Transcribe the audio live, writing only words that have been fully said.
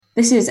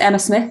This is Emma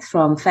Smith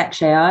from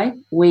Fetch AI.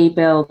 We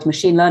build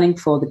machine learning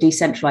for the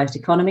decentralized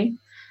economy.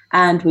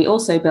 And we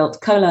also built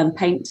CoLearn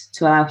Paint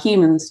to allow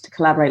humans to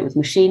collaborate with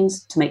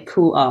machines to make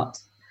cool art.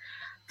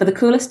 For the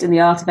coolest in the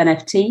art of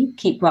NFT,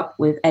 keep up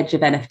with Edge of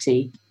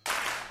NFT.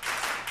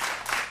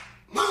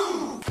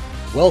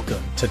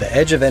 Welcome to the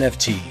Edge of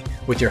NFT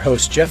with your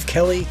hosts Jeff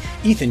Kelly,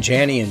 Ethan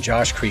Janney, and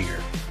Josh Krieger,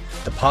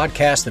 the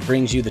podcast that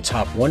brings you the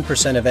top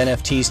 1% of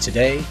NFTs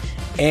today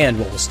and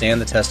what will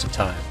stand the test of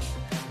time.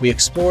 We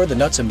explore the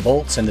nuts and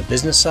bolts and the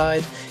business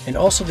side, and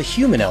also the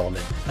human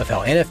element of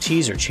how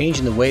NFTs are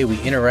changing the way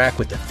we interact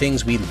with the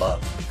things we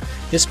love.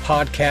 This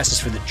podcast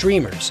is for the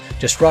dreamers,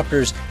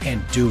 disruptors,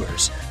 and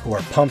doers who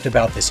are pumped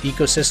about this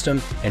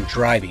ecosystem and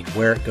driving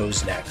where it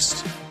goes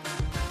next.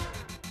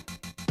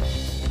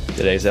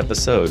 Today's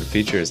episode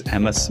features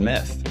Emma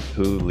Smith,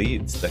 who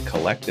leads the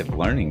collective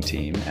learning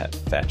team at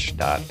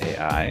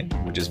Fetch.ai,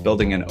 which is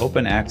building an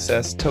open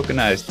access,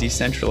 tokenized,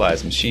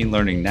 decentralized machine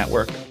learning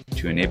network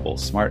to enable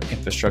smart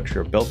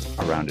infrastructure built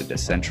around a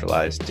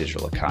decentralized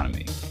digital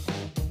economy.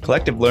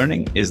 Collective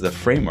learning is the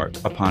framework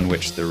upon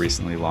which the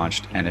recently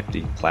launched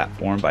NFT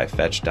platform by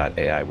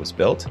Fetch.ai was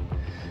built.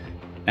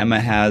 Emma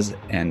has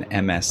an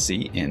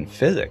MSc in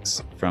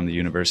physics from the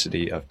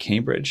University of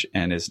Cambridge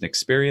and is an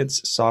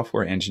experienced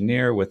software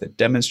engineer with a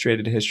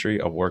demonstrated history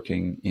of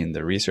working in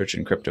the research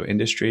and crypto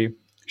industry.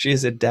 She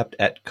is adept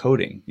at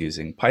coding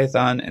using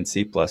Python and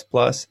C++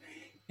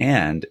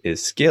 and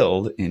is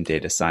skilled in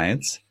data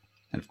science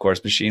and, of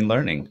course, machine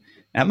learning.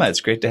 Emma,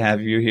 it's great to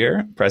have you here.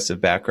 Impressive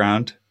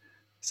background.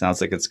 Sounds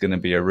like it's going to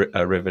be a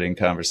riveting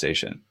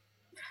conversation.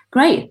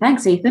 Great.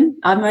 Thanks, Ethan.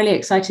 I'm really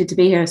excited to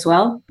be here as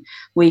well.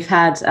 We've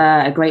had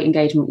a great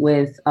engagement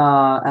with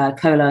our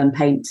CoLearn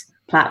Paint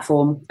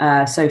platform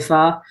so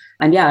far.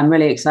 And yeah, I'm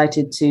really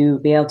excited to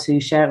be able to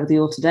share it with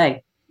you all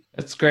today.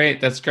 That's great.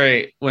 That's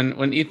great.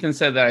 When Ethan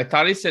said that, I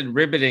thought he said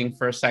ribbiting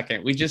for a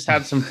second. We just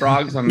had some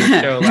frogs on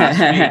the show last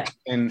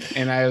week.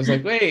 And I was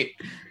like, wait,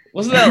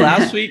 wasn't that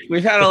last week?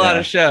 We've had a lot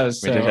of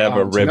shows. We did have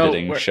a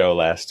riveting show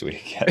last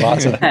week.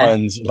 Lots of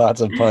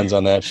puns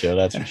on that show,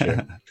 that's for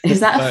sure. Is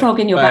that a frog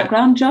in your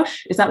background,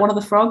 Josh? Is that one of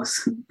the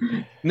frogs?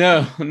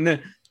 No.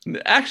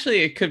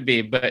 Actually, it could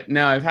be, but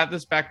no, I've had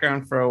this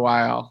background for a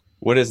while.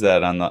 What is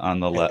that on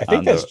the left? I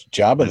think that's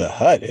Jabba the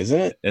Hutt, isn't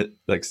it? It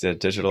looks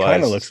digitalized.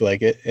 Kind of looks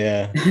like it,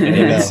 yeah.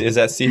 Is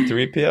that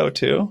C-3PO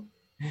too?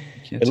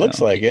 It looks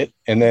like it.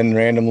 And then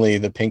randomly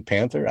the Pink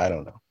Panther. I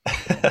don't know.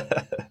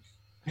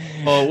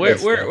 Well,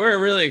 we're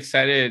really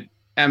excited,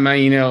 Emma.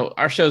 You know,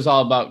 our show's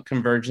all about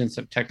convergence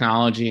of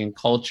technology and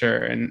culture,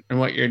 and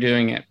what you're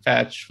doing at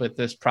Fetch with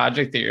this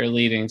project that you're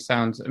leading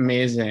sounds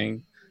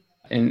amazing,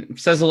 and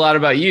says a lot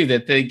about you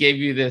that they gave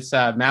you this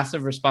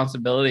massive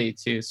responsibility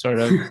to sort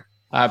of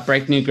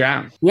break new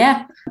ground.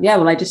 Yeah.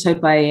 Well, I just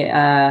hope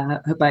I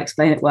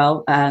explain it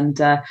well, and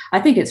I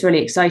think it's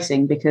really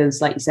exciting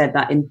because, like you said,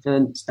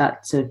 that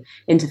sort of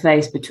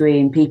interface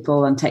between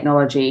people and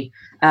technology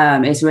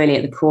is really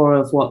at the core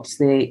of what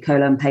the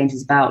CoLearn Paint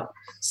is about.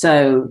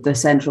 So the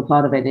central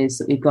part of it is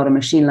that we've got a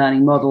machine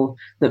learning model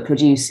that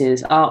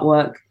produces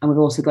artwork, and we've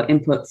also got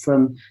input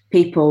from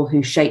people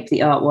who shape the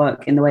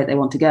artwork in the way they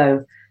want to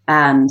go.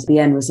 And the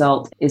end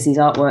result is these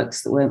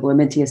artworks that we're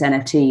minting as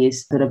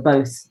NFTs that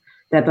are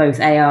they're both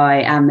AI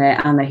and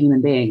they're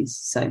human beings.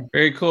 So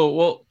very cool.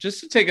 Well,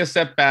 just to take a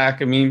step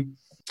back, I mean,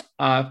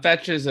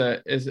 Fetch is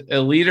a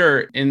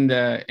leader in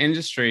the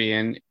industry,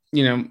 and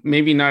you know,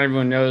 maybe not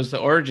everyone knows the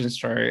origin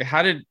story.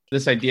 How did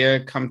this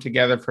idea come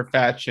together for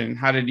Fetch, and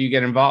how did you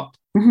get involved?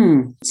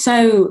 Mm-hmm.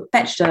 So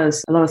Fetch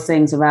does a lot of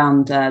things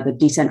around the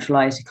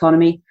decentralized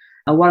economy.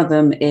 One of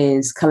them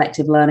is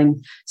collective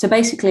learning. So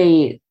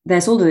basically,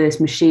 there's all of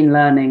this machine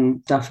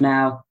learning stuff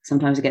now.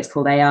 Sometimes it gets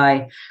called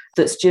AI.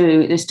 That's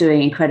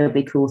doing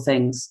incredibly cool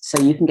things.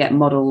 So you can get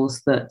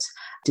models that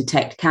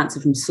detect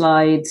cancer from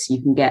slides.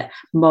 You can get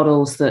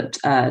models that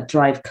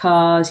drive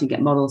cars. You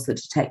get models that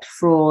detect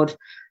fraud.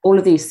 All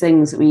of these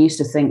things that we used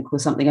to think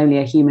was something only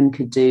a human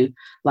could do,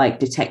 like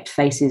detect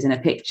faces in a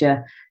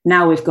picture.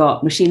 Now we've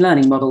got machine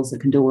learning models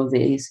that can do all of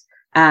these.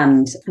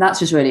 And that's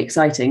just really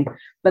exciting.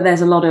 But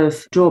there's a lot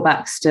of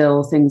drawbacks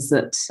still, things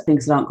that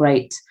aren't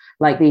great.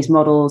 Like these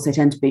models, they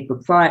tend to be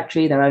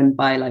proprietary. They're owned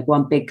by like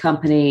one big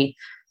company.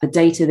 The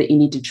data that you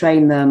need to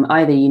train them,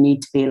 either you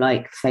need to be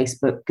like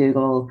Facebook,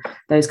 Google,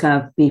 those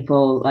kind of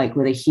people like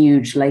with a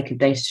huge lake of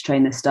data to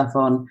train this stuff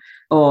on,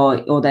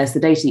 or there's the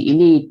data that you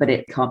need, but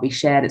it can't be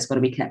shared. It's got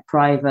to be kept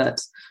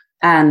private.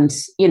 And,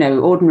 you know,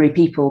 ordinary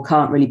people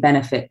can't really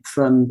benefit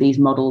from these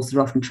models that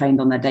are often trained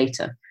on their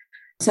data.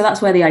 So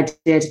that's where the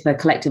idea for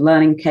collective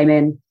learning came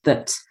in,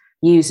 that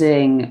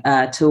using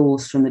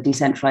tools from the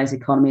decentralized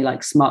economy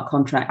like smart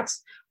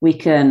contracts, we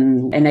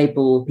can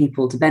enable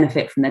people to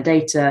benefit from their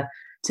data,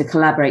 to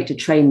collaborate, to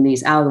train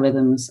these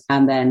algorithms,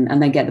 and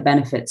then get the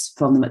benefits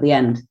from them at the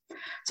end.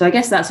 So I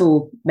guess that's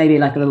all maybe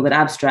like a little bit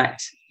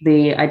abstract.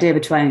 The idea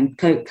behind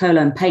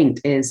CoLearn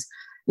Paint is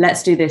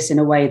let's do this in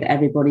a way that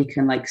everybody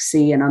can like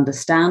see and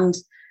understand.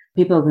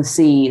 People can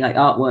see like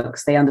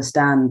artworks, they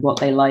understand what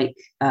they like,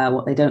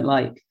 what they don't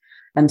like.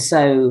 And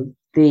so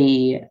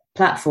the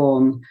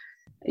platform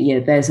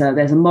there's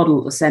a model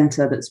at the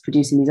center that's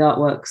producing these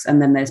artworks,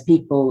 and then there's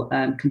people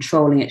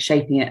controlling it,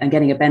 shaping it, and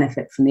getting a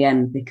benefit from the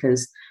end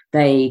because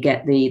they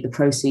get the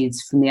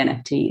proceeds from the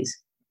NFTs.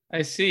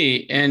 I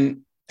see.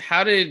 And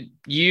how did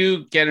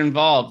you get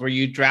involved? Were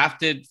you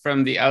drafted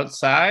from the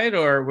outside,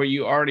 or were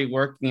you already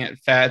working at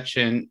Fetch?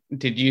 And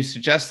did you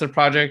suggest the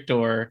project,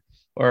 or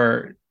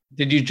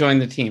did you join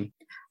the team?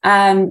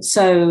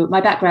 So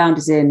my background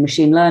is in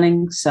machine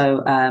learning.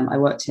 So I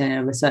worked in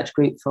a research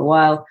group for a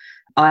while.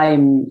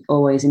 I'm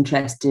always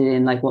interested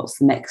in like what's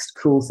the next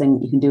cool thing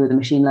you can do with a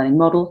machine learning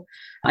model.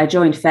 I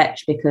joined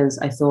Fetch because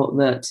I thought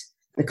that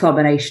the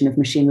combination of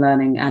machine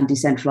learning and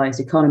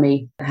decentralized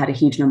economy had a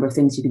huge number of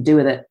things you could do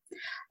with it.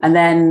 And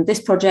then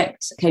this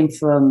project came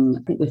from,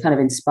 I think we're kind of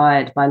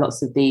inspired by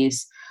lots of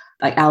these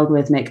like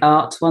algorithmic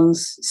art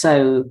ones.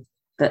 So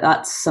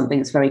that's something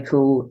that's very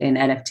cool in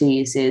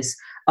NFTs is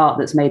art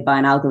that's made by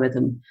an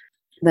algorithm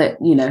that,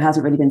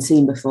 hasn't really been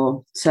seen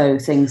before. So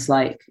things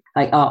like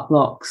art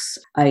blocks.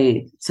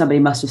 Somebody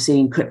must have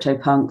seen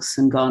CryptoPunks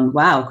and gone,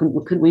 wow,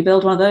 couldn't we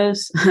build one of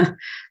those?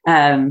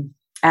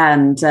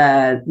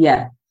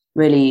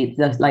 Really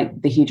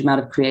the huge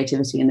amount of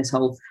creativity in this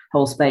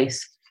whole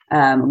space.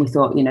 And we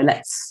thought,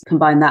 let's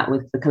combine that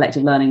with the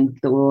collective learning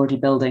that we're already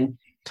building.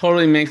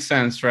 Totally makes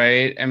sense,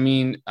 right? I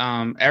mean,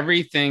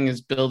 everything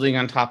is building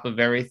on top of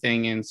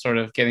everything and sort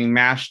of getting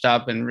mashed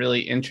up in really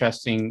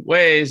interesting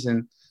ways.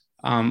 And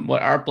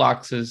what Art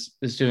Blocks is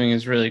doing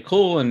is really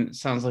cool. And it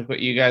sounds like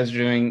what you guys are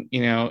doing,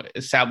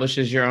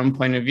 establishes your own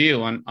point of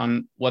view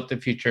on what the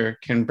future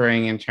can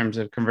bring in terms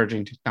of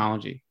converging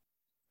technology.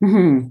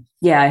 Mm-hmm.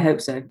 Yeah, I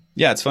hope so.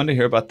 Yeah, it's fun to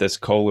hear about this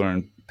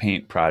co-learn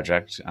paint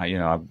project.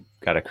 I've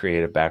got a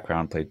creative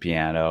background, played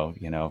piano,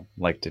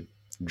 like to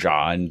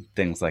draw and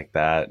things like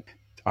that.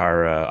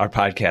 Our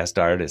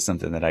podcast art is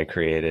something that I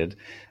created.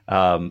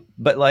 But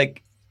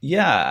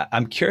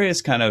I'm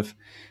curious kind of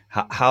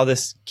how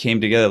this came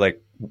together.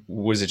 Like,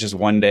 was it just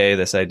one day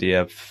this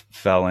idea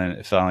fell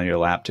in your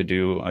lap to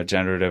do a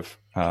generative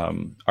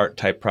art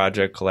type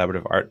project,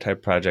 collaborative art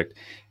type project?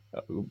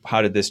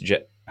 How did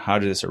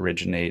this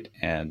originate,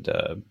 and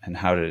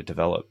how did it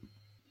develop?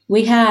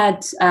 We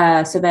had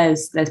so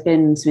there's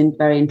been some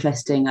very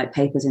interesting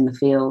papers in the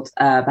field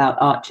about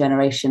art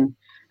generation,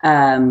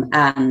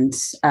 and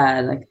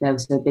there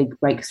was a big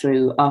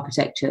breakthrough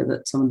architecture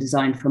that someone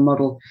designed for a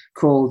model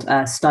called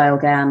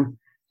StyleGAN.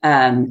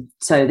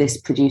 So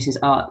this produces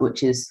art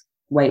which is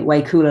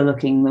way cooler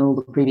looking than all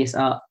the previous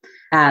art,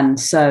 and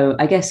so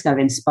I guess kind of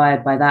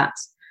inspired by that.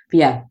 But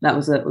yeah, that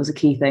was a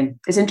key thing.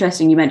 It's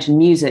interesting you mentioned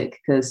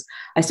music because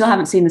I still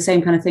haven't seen the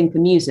same kind of thing for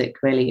music.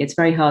 Really, it's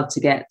very hard to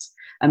get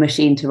a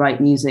machine to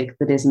write music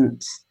that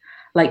isn't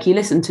like you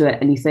listen to it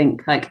and you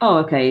think like, oh,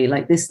 okay,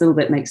 like this little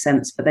bit makes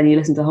sense. But then you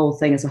listen to the whole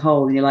thing as a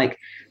whole and you're like,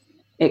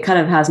 it kind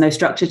of has no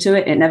structure to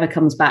it. It never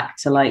comes back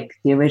to like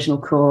the original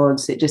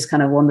chords. It just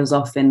kind of wanders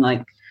off in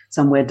like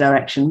some weird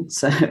direction.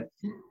 So,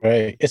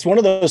 right. It's one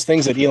of those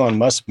things that Elon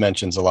Musk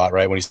mentions a lot,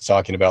 right? When he's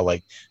talking about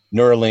like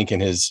Neuralink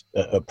and his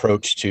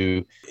approach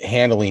to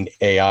handling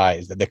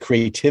AI, the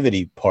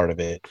creativity part of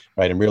it,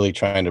 right? And really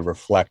trying to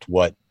reflect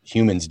what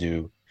humans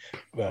do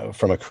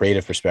from a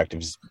creative perspective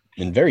has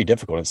been very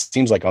difficult. It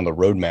seems like on the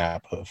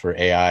roadmap for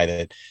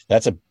AI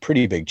that's a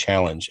pretty big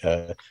challenge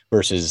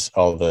versus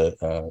all the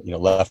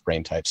left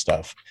brain type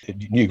stuff.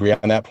 Do you agree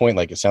on that point?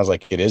 Like it sounds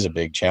like it is a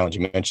big challenge.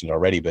 You mentioned it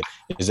already, but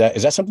is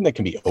that something that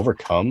can be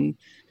overcome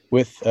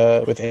with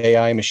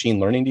AI and machine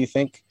learning? Do you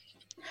think?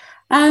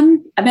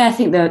 I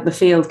think the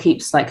field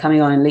keeps like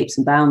coming on in leaps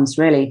and bounds.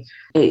 Really,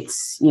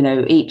 it's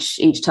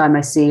each time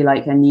I see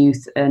like a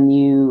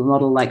new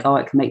model, like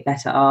it can make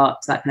better art,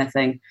 that kind of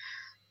thing.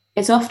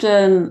 It's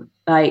often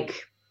like,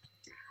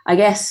 I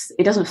guess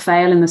it doesn't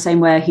fail in the same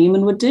way a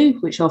human would do,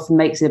 which often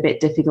makes it a bit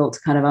difficult to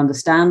kind of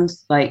understand.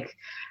 Like,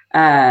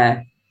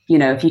 if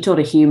you taught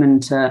a human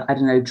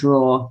to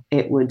draw,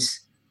 it would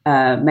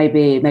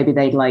maybe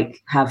they'd like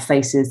have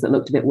faces that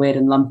looked a bit weird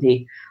and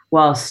lumpy.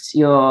 Whilst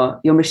your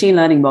machine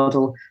learning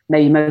model,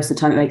 maybe most of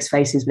the time it makes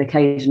faces, but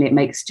occasionally it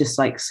makes just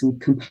like some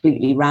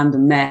completely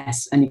random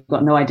mess and you've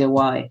got no idea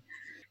why.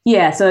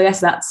 Yeah, so I guess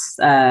that's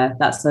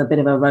a bit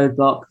of a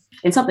roadblock.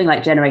 In something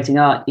like generating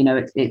art,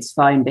 it's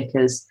fine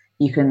because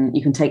you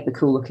can take the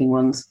cool looking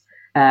ones.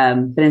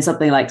 But in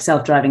something like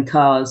self-driving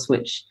cars,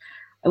 which,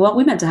 well,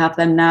 we're meant to have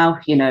them now,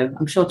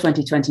 I'm sure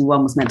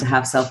 2021 was meant to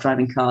have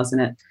self-driving cars in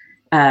it.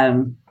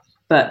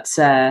 But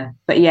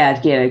yeah,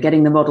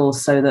 getting the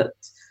models so that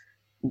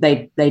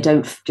they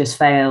don't just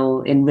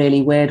fail in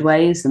really weird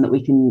ways and that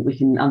we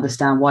can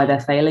understand why they're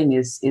failing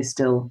is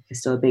still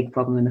a big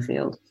problem in the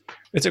field.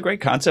 It's a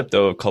great concept,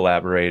 though, of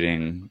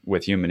collaborating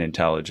with human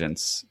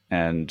intelligence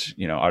and,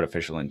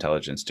 artificial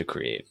intelligence to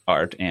create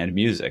art and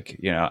music.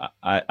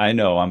 I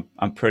know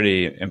I'm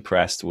pretty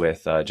impressed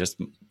with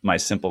just my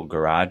simple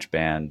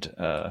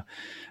GarageBand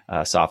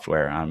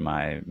software on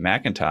my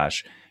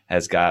Macintosh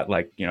has got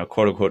like,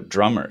 quote unquote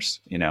drummers,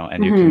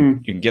 and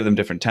you can give them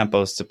different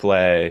tempos to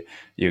play.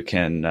 You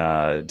can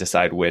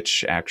decide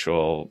which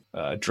actual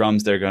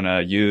drums they're going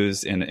to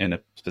use in a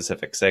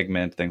specific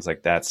segment, things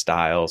like that,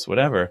 styles,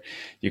 whatever.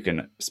 You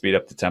can speed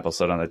up the tempo,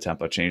 slow down the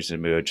tempo, change the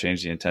mood,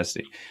 change the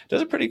intensity. It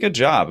does a pretty good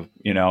job.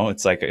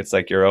 It's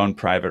like your own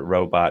private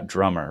robot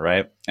drummer,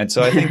 right? And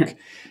so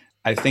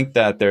I think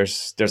that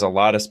there's a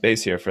lot of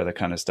space here for the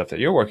kind of stuff that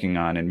you're working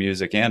on in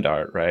music and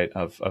art, right?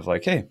 Of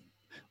like, hey,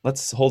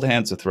 let's hold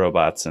hands with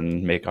robots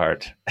and make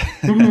art.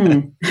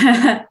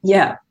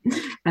 Yeah.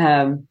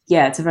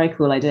 It's a very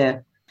cool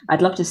idea.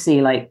 I'd love to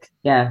see like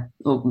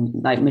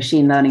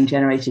machine learning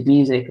generated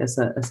music as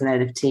an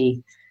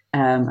NFT.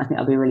 I think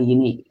that'll be really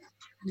unique.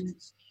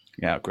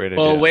 Yeah, great idea.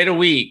 Well, wait a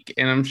week,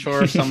 and I'm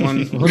sure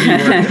someone will be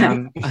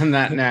working on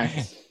that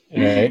next.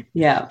 Right.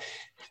 Yeah.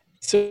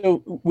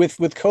 So with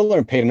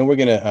CoLearn Paint, I know we're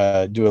going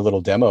to do a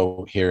little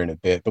demo here in a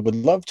bit, but would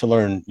love to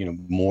learn,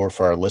 more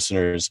for our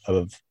listeners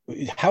of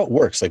how it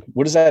works. Like,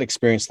 what is that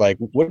experience like?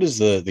 What does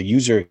the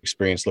user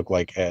experience look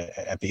like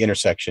at the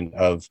intersection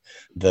of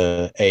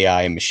the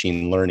AI and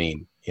machine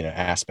learning,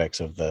 aspects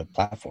of the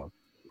platform?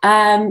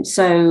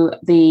 So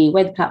the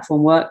way the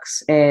platform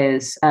works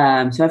is,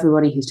 so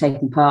everybody who's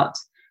taking part,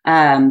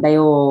 they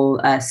all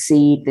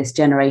seed this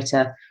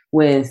generator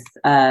with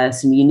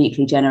some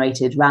uniquely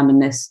generated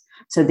randomness.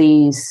 So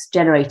these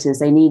generators,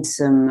 they need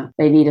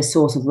a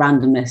source of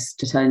randomness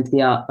to turn into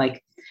the art.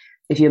 Like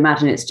if you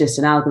imagine it's just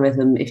an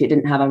algorithm, if it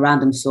didn't have a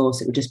random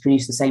source, it would just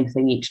produce the same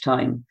thing each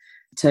time.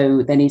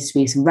 So there needs to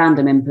be some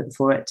random input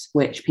for it,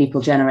 which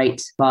people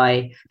generate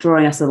by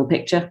drawing us a little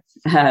picture.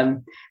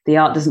 The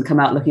art doesn't come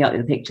out looking at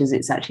the pictures.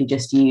 It's actually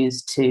just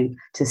used to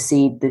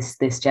seed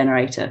this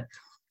generator.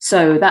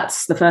 So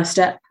that's the first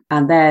step.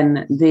 And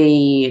then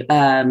the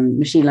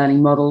machine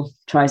learning model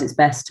tries its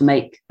best to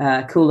make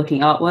cool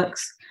looking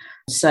artworks.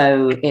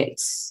 So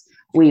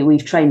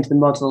we've trained the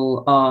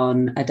model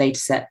on a data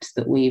set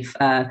that we've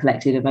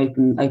collected of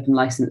open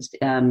licensed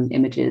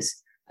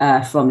images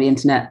from the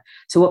internet.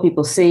 So what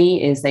people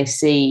see is they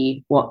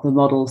see what the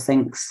model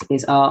thinks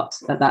is art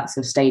at that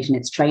sort of stage in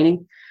its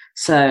training.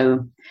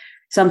 So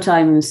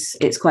sometimes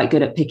it's quite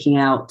good at picking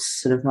out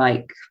sort of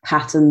like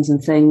patterns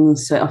and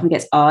things. So it often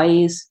gets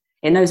eyes.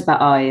 It knows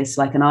about eyes,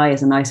 like an eye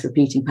is a nice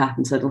repeating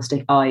pattern, so it'll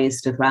stick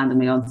eyes sort of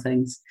randomly on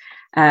things.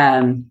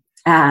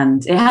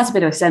 And it has a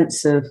bit of a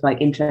sense of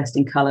like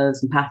interesting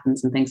colors and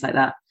patterns and things like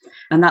that.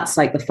 And that's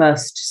like the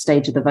first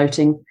stage of the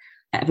voting.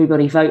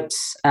 Everybody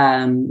votes.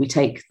 We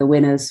take the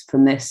winners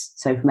from this.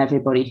 So from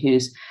everybody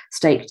who's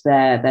staked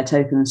their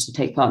tokens to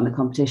take part in the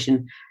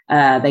competition,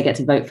 they get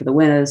to vote for the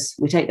winners.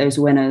 We take those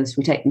winners,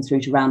 we take them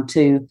through to round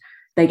 2.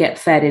 They get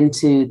fed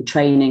into the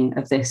training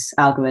of this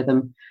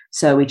algorithm.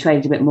 So we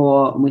train it a bit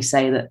more and we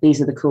say that these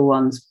are the cool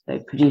ones, they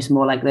produce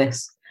more like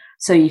this.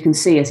 So you can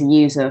see as a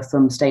user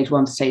from stage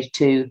 1 to stage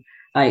 2,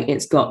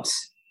 it's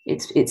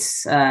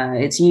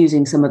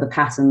using some of the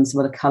patterns,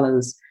 some of the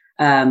colors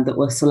that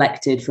were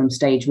selected from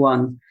stage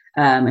 1,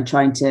 and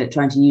trying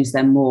to use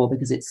them more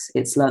because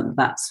it's learned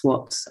that's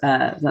what's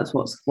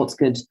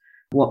good,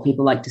 what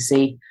people like to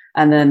see.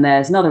 And then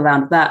there's another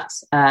round of that,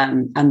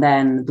 and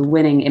then the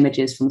winning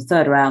images from the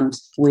third round,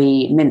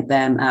 we mint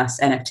them as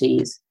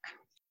NFTs.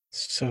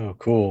 So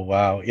cool!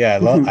 Wow, yeah,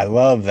 I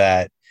love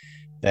that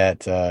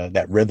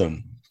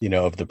rhythm,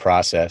 of the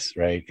process,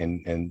 right?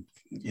 And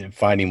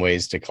finding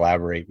ways to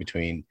collaborate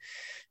between,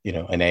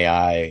 an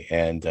AI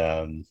and,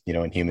 and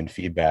human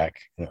feedback.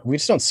 We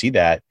just don't see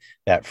that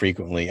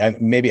frequently.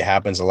 Maybe it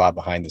happens a lot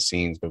behind the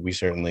scenes, but we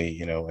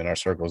certainly, in our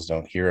circles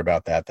don't hear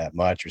about that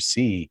much or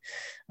see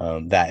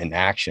that in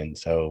action.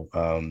 So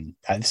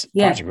this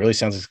project really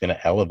sounds like it's going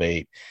to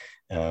elevate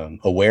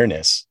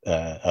awareness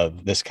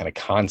of this kind of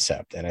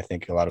concept. And I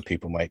think a lot of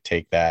people might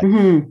take that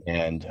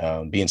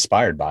and be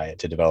inspired by it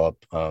to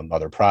develop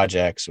other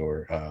projects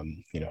or,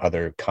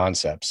 other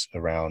concepts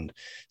around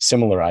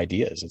similar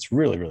ideas. It's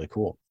really, really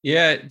cool.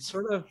 Yeah, it's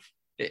sort of,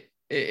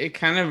 it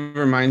kind of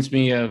reminds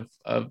me of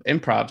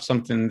improv,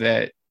 something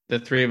that the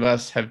three of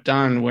us have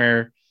done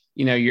where,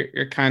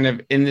 you're kind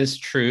of in this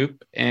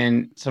troupe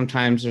and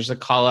sometimes there's a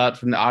call out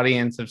from the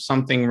audience of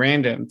something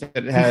random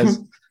that has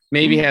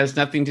maybe has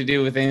nothing to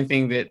do with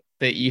anything that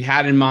you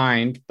had in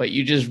mind, but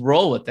you just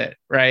roll with it,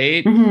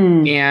 right?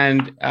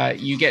 And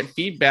you get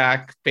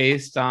feedback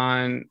based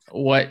on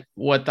what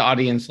the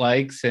audience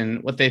likes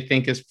and what they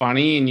think is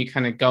funny, and you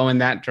kind of go in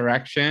that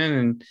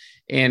direction.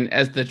 And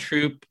as the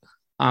troupe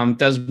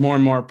does more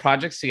and more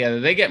projects together,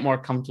 they get more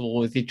comfortable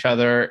with each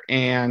other,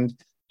 and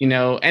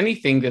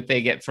anything that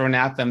they get thrown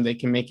at them, they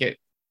can make it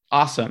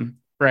awesome,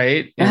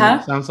 right?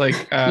 And it sounds like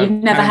you've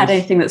never had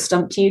anything that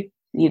stumped you.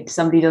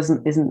 Somebody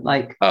isn't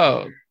like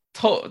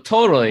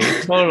totally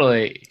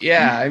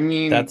yeah. I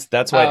mean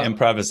that's why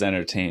improv is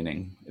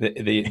entertaining.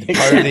 The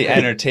part of the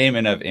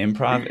entertainment of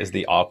improv is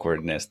the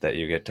awkwardness that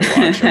you get to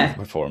watch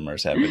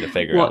performers having to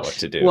figure out what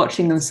to do,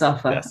 watching them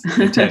suffer. Yes,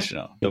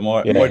 intentional. The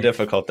more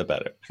difficult the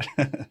better.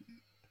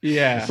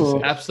 Yeah,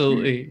 cool.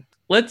 Absolutely.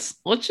 Let's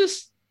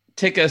just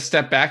take a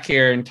step back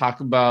here and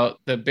talk about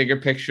the bigger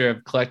picture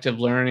of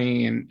collective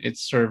learning and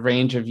its sort of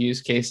range of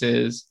use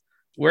cases.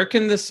 Where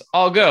can this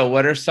all go?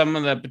 What are some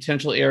of the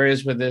potential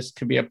areas where this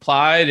could be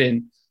applied,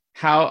 and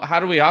how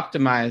do we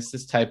optimize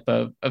this type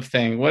of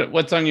thing?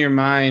 What's on your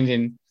mind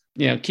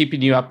and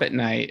keeping you up at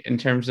night in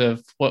terms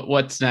of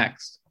what's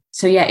next?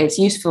 So yeah, it's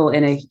useful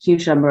in a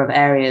huge number of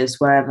areas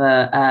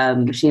wherever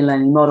machine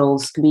learning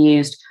models can be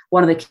used.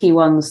 One of the key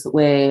ones that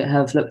we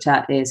have looked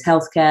at is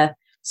healthcare.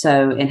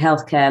 So in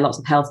healthcare, lots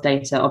of health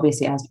data,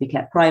 obviously it has to be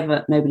kept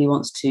private. Nobody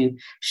wants to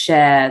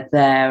share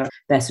their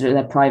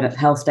private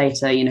health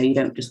data. You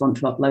don't just want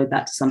to upload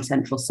that to some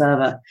central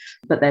server,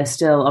 but there's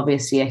still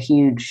obviously a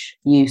huge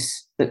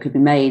use that could be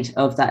made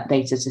of that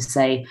data to,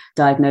 say,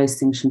 diagnose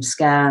things from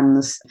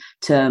scans,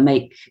 to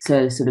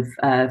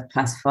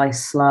classify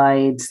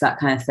slides, that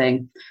kind of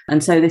thing.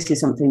 And so this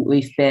is something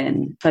we've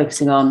been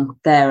focusing on.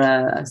 There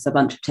are a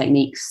bunch of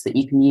techniques that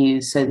you can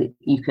use so that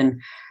you can,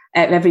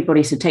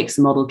 everybody sort of takes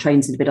the model,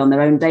 trains it a bit on their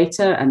own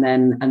data, and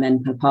then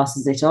kind of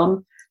passes it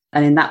on.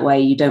 And in that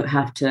way, you don't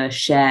have to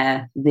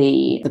share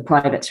the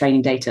private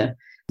training data.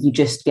 You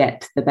just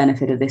get the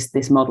benefit of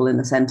this model in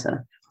the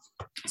center.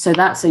 So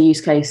that's a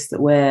use case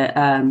that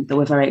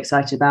we're very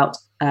excited about.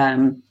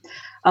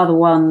 Other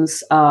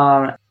ones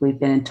are, we've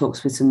been in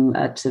talks with some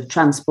sort of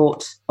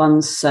transport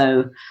ones.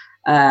 So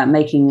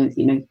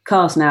making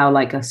cars now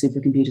like are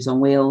supercomputers on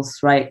wheels,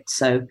 right?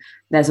 So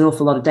there's an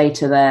awful lot of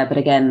data there, but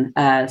again,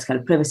 it's kind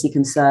of privacy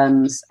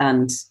concerns,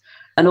 and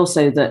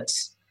also that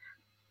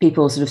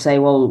people sort of say,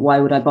 well, why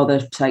would I bother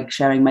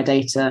sharing my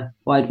data?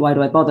 Why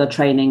do I bother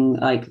training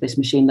this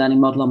machine learning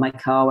model on my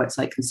car where it's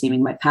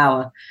consuming my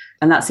power?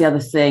 And that's the other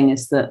thing,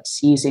 is that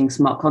using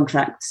smart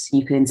contracts,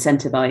 you can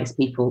incentivize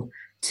people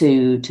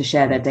to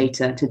share their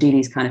data, to do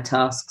these kind of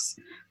tasks.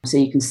 So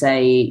you can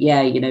say,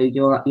 yeah,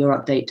 your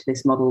update to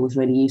this model was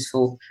really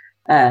useful.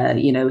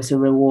 It's a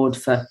reward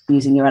for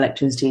using your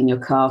electricity in your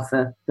car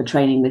for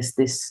training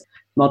this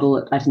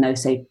model. I don't know,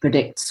 say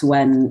predicts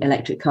when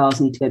electric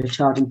cars need to go to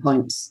charging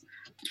points.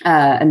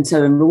 And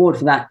so in reward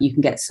for that, you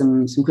can get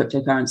some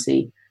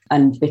cryptocurrency.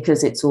 And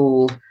because it's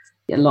all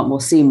a lot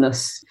more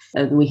seamless,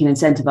 we can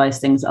incentivize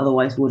things that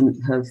otherwise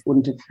wouldn't have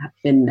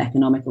been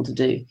economical to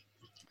do.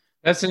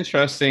 That's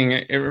interesting.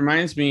 It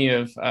reminds me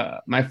of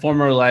my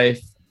former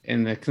life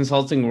in the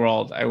consulting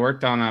world. I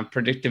worked on a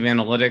predictive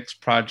analytics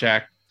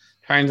project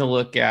trying to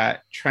look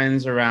at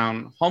trends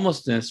around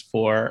homelessness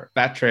for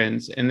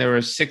veterans. And there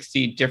were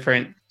 60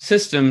 different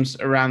systems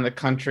around the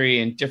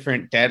country and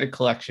different data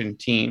collection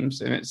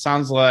teams. And it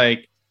sounds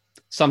like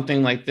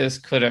something like this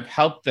could have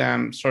helped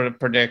them sort of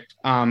predict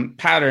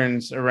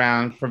patterns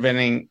around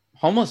preventing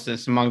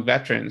homelessness among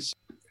veterans.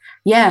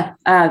 Yeah,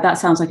 that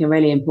sounds like a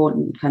really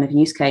important kind of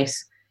use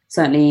case.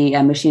 Certainly,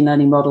 machine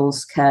learning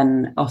models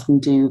can often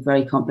do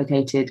very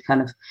complicated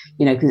kind of,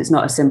 because it's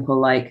not a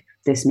simple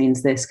this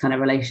means this kind of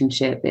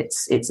relationship.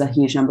 It's a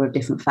huge number of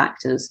different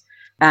factors.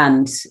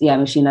 And yeah,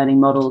 machine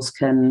learning models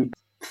can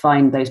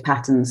find those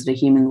patterns that a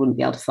human wouldn't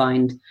be able to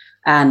find.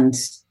 And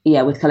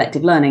yeah, with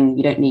collective learning,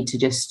 you don't need to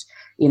just,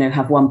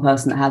 have one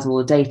person that has all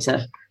the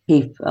data.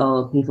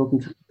 People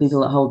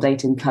that hold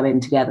data can come in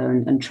together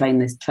and train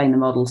the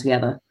model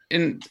together.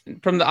 And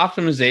from the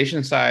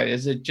optimization side,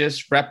 is it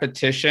just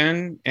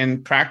repetition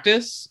and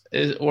practice,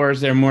 or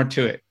is there more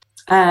to it?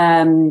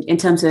 In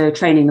terms of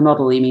training the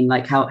model, you mean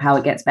how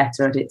it gets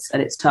better at its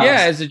task?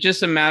 Yeah, is it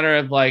just a matter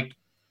of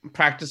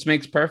practice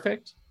makes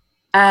perfect?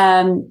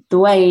 The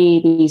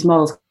way these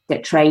models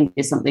get trained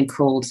is something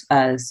called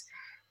as,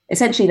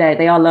 essentially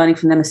they are learning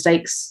from their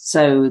mistakes.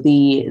 So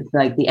the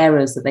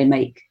errors that they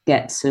make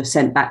get sort of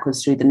sent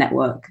backwards through the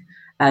network,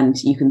 and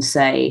you can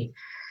say,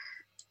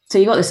 so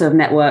you've got this sort of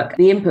network,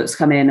 the inputs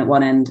come in at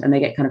one end and they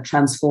get kind of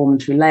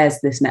transformed through layers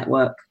of this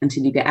network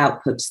until you get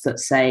outputs that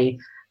say,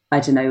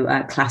 I don't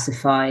know,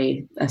 classify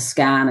a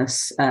scan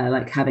as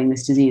having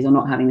this disease or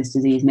not having this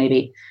disease,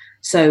 maybe.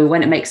 So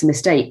when it makes a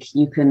mistake,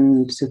 you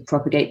can sort of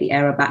propagate the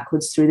error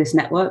backwards through this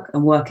network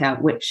and work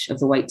out which of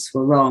the weights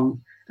were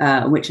wrong,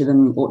 and which of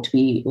them ought to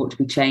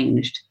be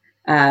changed.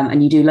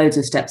 And you do loads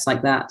of steps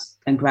like that,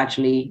 and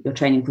gradually your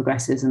training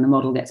progresses and the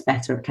model gets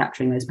better at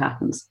capturing those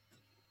patterns.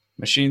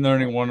 Machine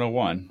learning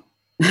 101.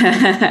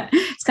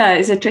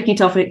 It's a tricky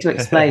topic to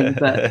explain,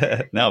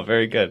 but no,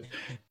 very good.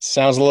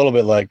 Sounds a little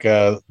bit like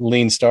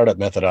lean startup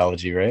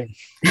methodology, right?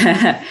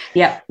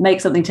 Yeah,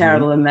 make something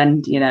terrible and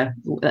then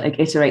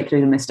iterate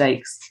through the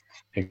mistakes.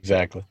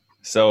 Exactly.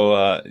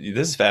 So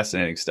this is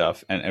fascinating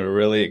stuff, and we're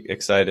really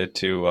excited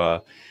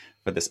for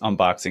this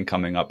unboxing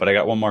coming up. But I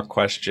got one more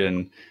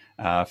question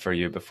for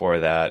you before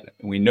that.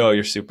 We know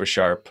you're super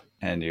sharp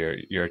and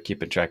you're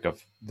keeping track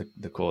of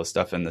the coolest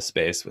stuff in the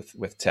space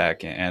with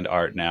tech and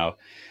art now.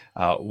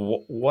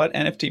 What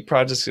NFT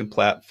projects and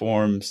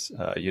platforms,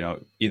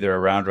 either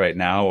around right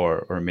now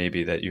or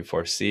maybe that you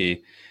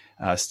foresee,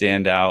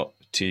 stand out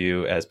to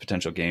you as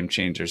potential game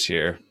changers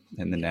here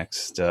in the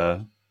next,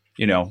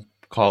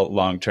 call it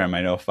long term?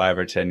 I know 5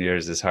 or 10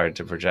 years is hard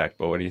to project,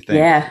 but what do you think?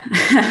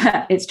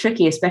 Yeah, it's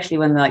tricky, especially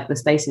when like the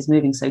space is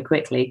moving so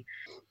quickly.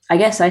 I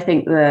guess I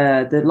think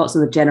the lots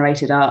of the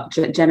generative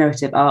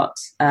art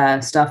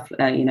stuff,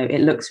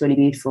 it looks really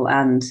beautiful,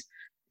 and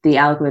the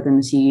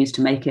algorithms you use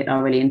to make it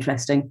are really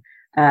interesting.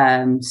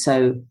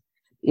 So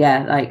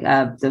yeah, like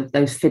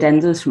those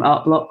fidenzas from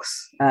Art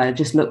Blocks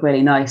just look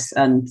really nice,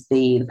 and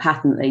the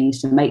pattern that they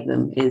use to make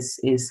them is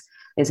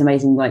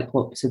amazing. Like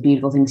what sort of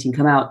beautiful things can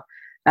come out.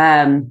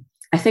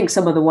 I think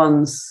some of the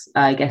ones,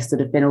 I guess, that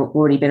have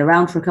already been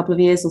around for a couple of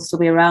years will still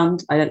be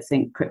around. I don't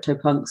think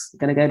CryptoPunk's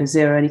going to go to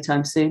zero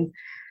anytime soon.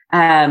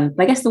 But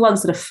I guess the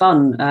ones that are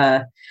fun,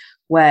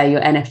 where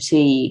your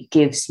NFT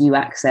gives you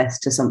access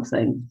to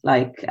something.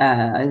 Like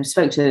I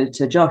spoke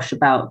to Josh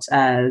about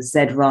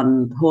Zed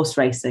Run horse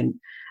racing,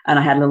 and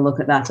I had a little look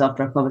at that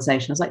after our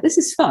conversation. I was like, this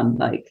is fun.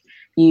 Like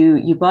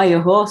you buy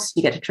your horse,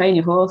 you get to train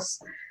your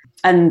horse,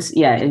 and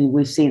yeah,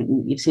 you've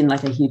seen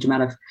like a huge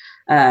amount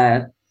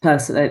of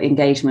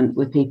engagement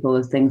with people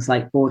with things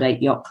like Bored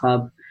Ape Yacht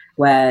Club,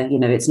 where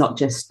it's not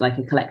just like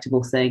a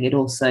collectible thing, it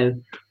also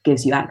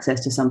gives you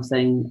access to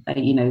something,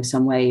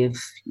 some way of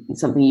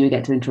something you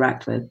get to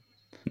interact with.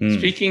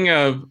 Speaking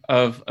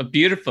of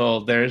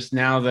beautiful, there's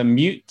now the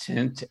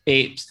mutant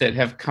apes that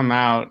have come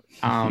out,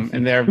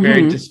 and they're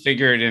very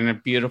disfigured in a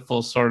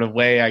beautiful sort of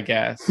way, I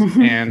guess.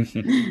 And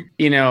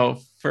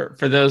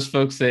for those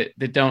folks that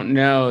don't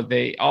know,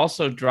 they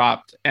also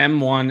dropped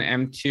M1,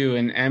 M2,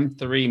 and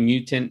M3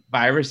 mutant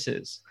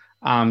viruses.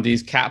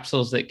 These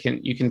capsules that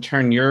you can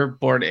turn your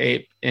Bored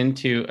Ape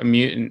into a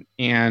mutant,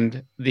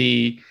 and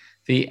the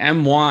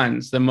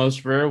M1s, the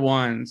most rare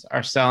ones,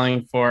 are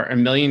selling for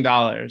 $1 million.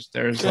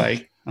 There's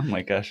like oh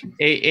my gosh,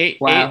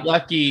 eight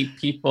lucky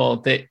people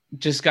that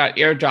just got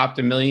airdropped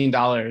 $1 million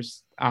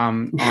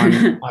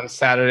on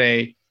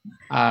Saturday.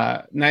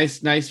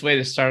 Nice way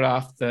to start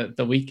off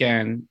the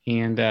weekend.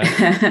 And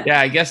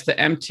yeah, I guess the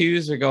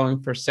M2s are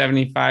going for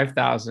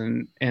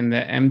 75,000 and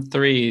the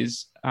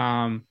M3s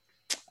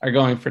are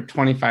going for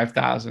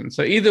 25,000.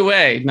 So either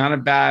way, not a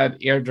bad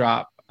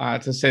airdrop,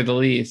 to say the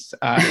least.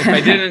 If I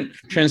didn't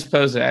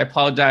transpose it, I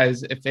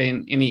apologize if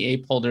any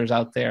ape holders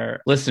out there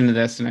listen to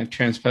this and I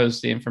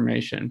transposed the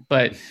information.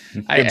 But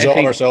I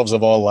absolve ourselves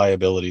of all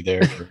liability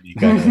there for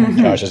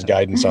Josh's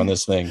guidance on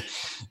this thing,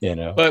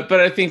 But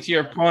I think to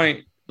your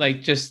point,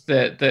 like just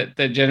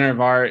the generative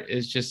art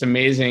is just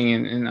amazing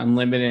and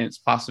unlimited in its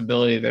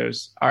possibility.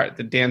 There's art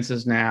that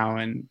dances now,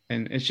 and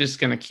it's just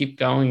going to keep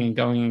going and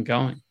going and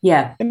going.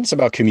 Yeah. And it's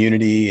about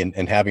community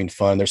and having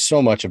fun. There's so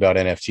much about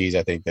NFTs.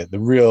 I think that the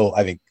real,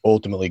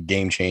 ultimately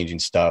game-changing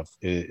stuff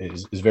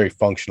is very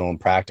functional and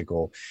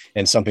practical,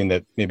 and something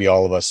that maybe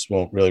all of us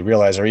won't really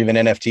realize, or even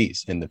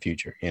NFTs in the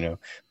future,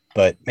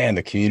 But man,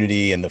 the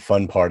community and the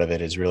fun part of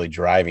it is really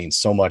driving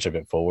so much of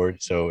it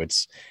forward. So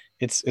it's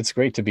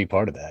great to be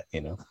part of that,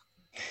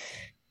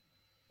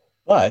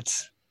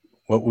 But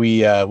what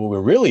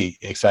we're really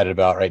excited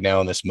about right now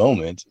in this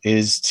moment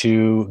is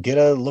to get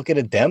a look at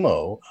a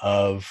demo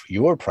of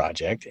your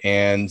project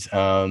and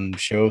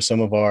show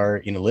some of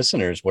our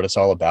listeners what it's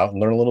all about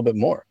and learn a little bit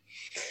more.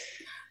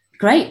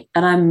 Great,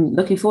 and I'm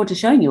looking forward to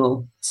showing you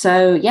all.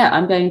 So yeah,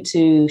 I'm going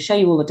to show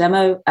you all the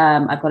demo.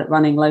 I've got it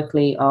running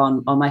locally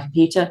on my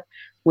computer.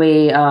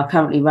 We are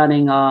currently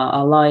running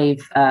our live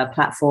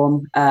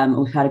platform.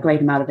 We've had a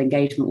great amount of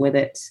engagement with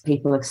it.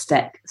 People have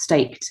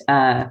staked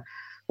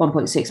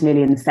 1.6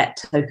 million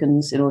FET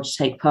tokens in order to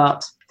take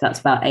part. That's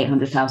about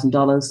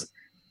 $800,000.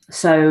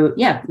 So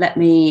yeah, let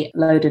me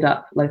load it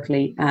up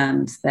locally,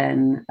 and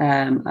then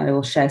I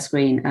will share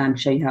screen and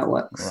show you how it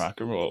works. Rock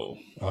and roll.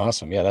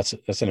 Awesome. Yeah,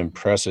 that's an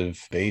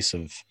impressive base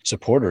of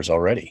supporters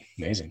already.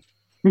 Amazing.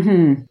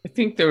 Mm-hmm. I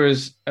think there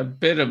was a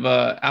bit of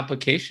a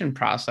application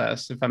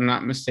process, if I'm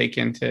not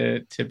mistaken,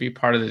 to be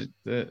part of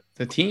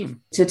the team.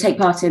 To take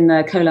part in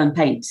the Colan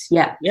Paint,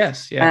 yeah.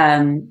 Yes,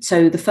 yeah.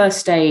 So the first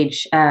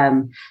stage,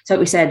 so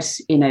we said,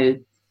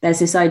 there's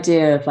this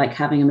idea of like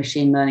having a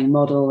machine learning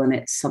model, and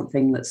it's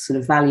something that's sort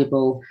of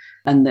valuable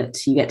and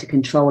that you get to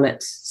control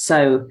it.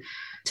 So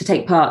to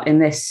take part in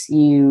this,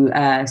 you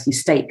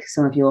stake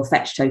some of your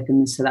Fetch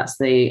tokens. So that's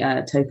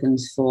the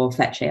tokens for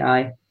Fetch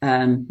AI,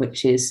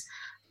 which is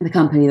the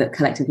company that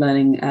Collective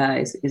Learning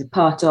is a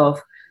part of.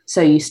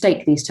 So you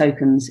stake these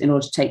tokens in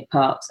order to take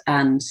part.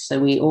 And so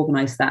we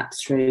organize that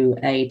through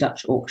a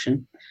Dutch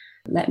auction.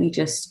 Let me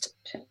just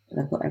check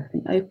that I've got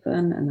everything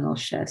open, and then I'll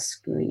share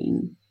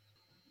screen.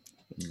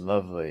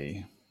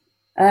 Lovely.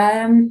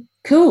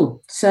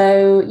 Cool.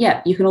 So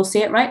yeah, you can all see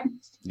it, right?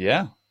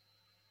 Yeah.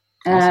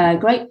 Awesome.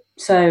 Great.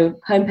 So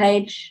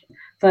homepage,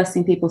 first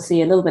thing people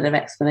see, a little bit of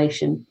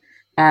explanation.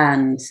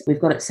 And we've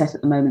got it set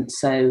at the moment.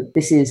 So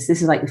this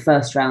is like the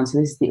first round. So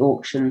this is the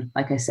auction,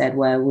 like I said,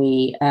 where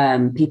we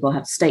people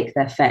have to stake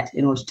their FET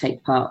in order to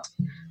take part.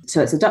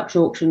 So it's a Dutch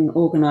auction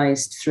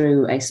organized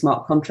through a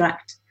smart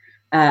contract.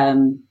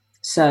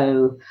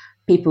 So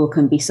people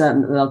can be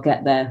certain that they'll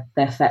get their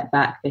FET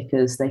back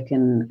because they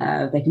can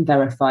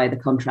verify the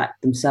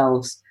contract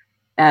themselves.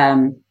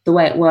 The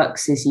way it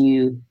works is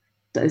you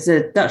it's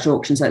a Dutch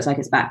auction, so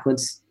it's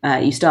backwards.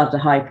 You start at a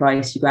high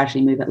price, you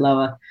gradually move it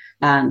lower,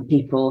 and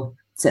people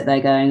sit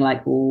there going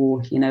like,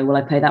 oh, will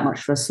I pay that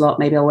much for a slot?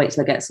 Maybe I'll wait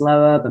till it gets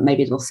lower, but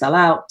maybe it'll sell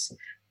out.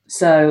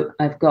 So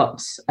I've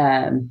got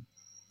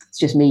it's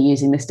just me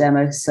using this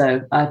demo.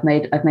 So I've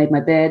made my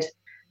bid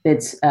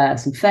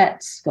some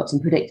FETs, got some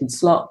predicted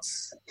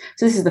slots.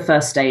 So this is the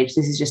first stage.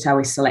 This is just how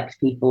we select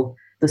people.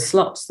 The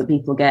slots that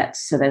people get.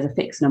 So there's a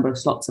fixed number of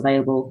slots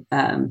available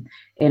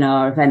in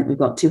our event. We've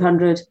got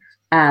 200,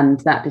 and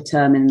that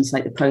determines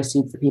the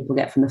proceeds that people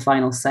get from the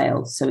final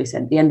sale. So we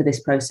said at the end of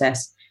this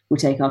process, we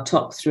take our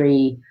top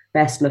 3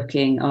 best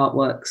looking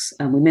artworks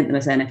and we mint them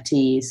as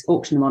NFTs,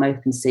 auction them on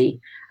OpenSea,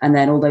 and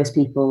then all those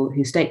people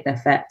who stake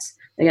their FETs,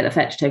 they get the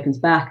fetch tokens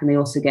back, and they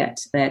also get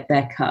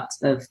their cut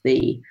of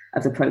the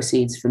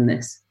proceeds from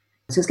this.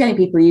 So it's getting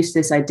people used to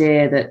this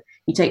idea that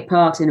you take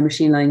part in a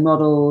machine learning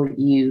model,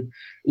 you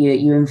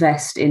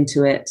invest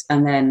into it,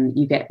 and then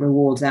you get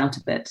rewards out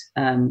of it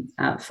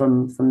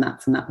from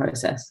that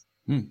process.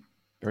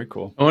 Very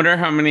cool. I wonder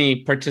how many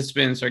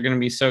participants are going to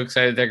be so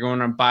excited they're going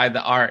to buy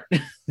the art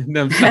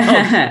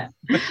themselves.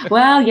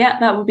 Well, yeah,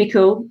 that would be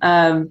cool.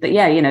 But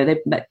yeah,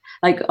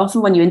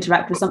 often when you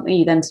interact with something,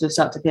 you then sort of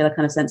start to feel a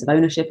kind of sense of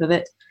ownership of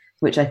it,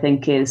 which I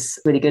think is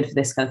really good for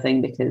this kind of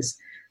thing because,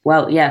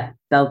 well, yeah,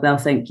 they'll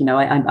think,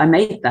 I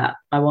made that.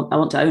 I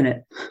want to own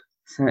it.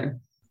 So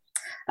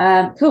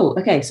cool.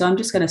 Okay, so I'm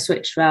just going to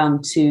switch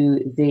around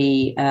to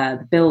the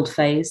build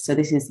phase. So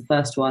this is the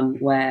first one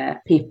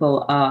where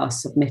people are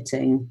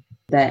submitting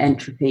their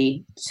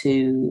entropy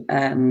to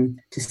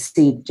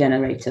seed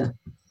generator.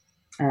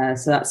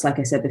 So that's, like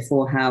I said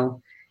before,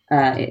 how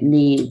it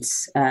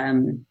needs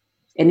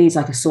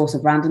like a source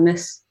of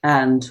randomness,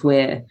 and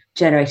we're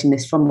generating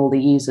this from all the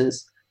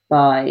users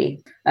by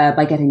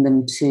getting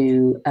them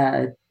to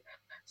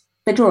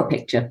they draw a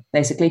picture.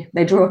 Basically,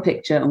 they draw a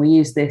picture, and we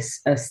use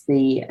this as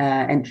the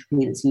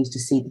entropy that's used to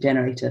seed the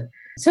generator.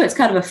 So it's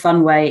kind of a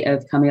fun way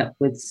of coming up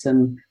with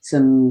some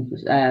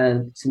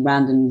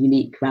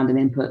unique random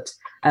input.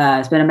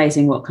 It's been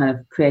amazing what kind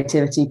of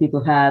creativity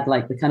people have had,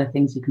 like the kind of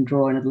things you can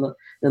draw in a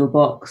little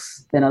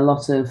box. Been a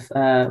lot of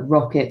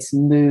rockets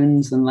and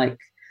moons and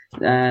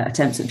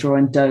attempts at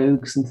drawing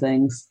dogs and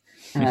things.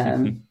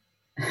 And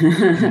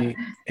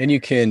you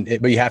can,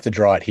 but you have to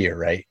draw it here,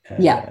 right?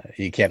 Yeah.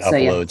 You can't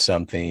upload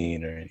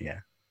something or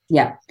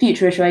Yeah.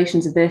 Future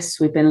iterations of this,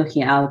 we've been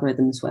looking at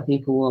algorithms where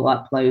people will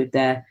upload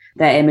their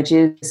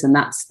images, and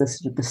that's the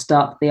sort of the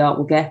start the art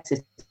will get.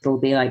 It'll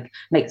be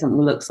make something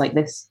that looks like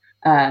this.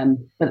 But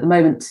at the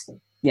moment,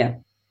 yeah.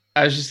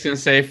 I was just going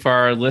to say for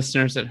our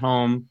listeners at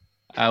home,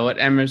 what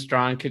Emma's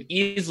drawing could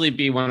easily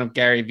be one of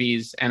Gary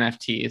Vee's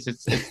NFTs.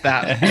 It's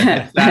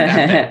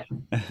that.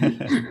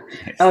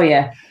 Oh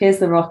yeah, here's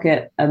the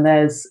rocket, and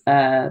there's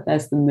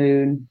the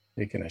moon.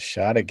 Taking a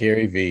shot at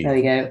Gary Vee. There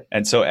we go.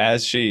 And so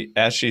as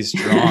she's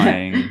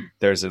drawing,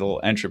 there's a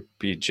little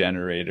entropy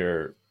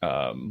generator.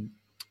 I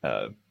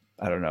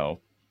don't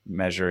know,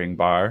 measuring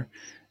bar.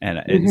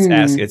 And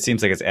it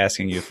seems like it's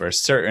asking you for a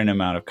certain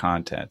amount of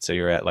content. So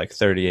you're at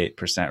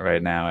 38%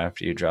 right now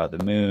after you draw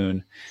the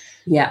moon.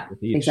 Yeah,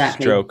 With each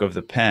exactly. stroke of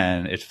the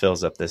pen, it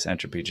fills up this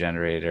entropy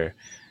generator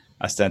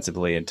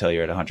ostensibly until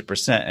you're at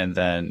 100%, and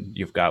then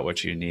you've got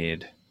what you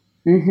need.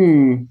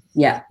 Mm-hmm.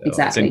 Yeah, So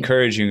exactly. It's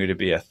encouraging you to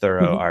be a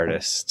thorough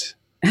artist.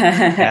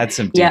 Add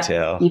some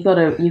detail. You've got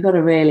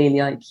to really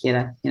you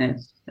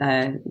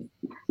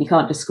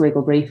can't just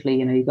squiggle briefly.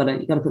 You've got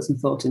to put some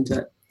thought into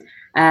it.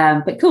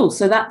 But cool.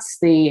 So that's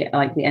the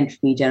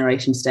entropy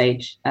generation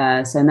stage.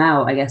 So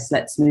now I guess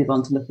let's move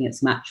on to looking at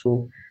some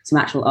actual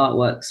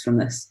artworks from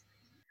this.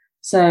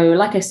 So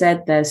like I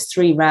said, there's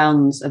 3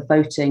 rounds of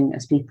voting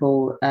as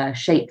people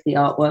shape the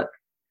artwork.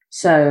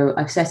 So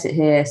I've set it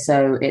here.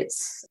 So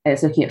it's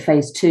looking at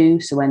phase 2.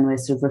 So when we're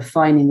sort of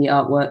refining the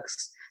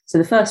artworks. So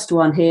the first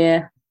one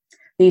here,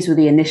 these were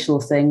the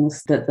initial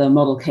things that the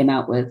model came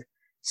out with.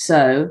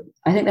 So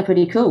I think they're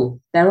pretty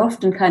cool. They're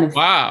often kind of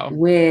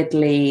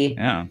weirdly,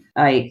 a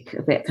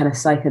bit kind of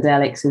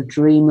psychedelic, so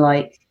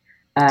dreamlike.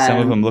 Some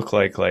of them look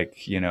like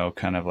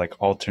kind of like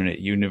alternate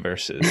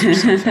universes or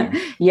something.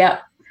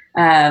 Yeah.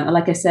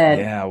 Like I said,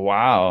 yeah,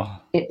 wow.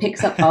 It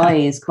picks up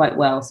eyes quite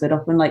well. So it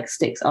often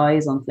sticks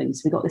eyes on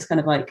things. So we got this kind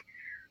of I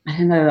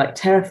don't know,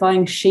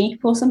 terrifying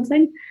sheep or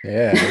something.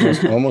 Yeah,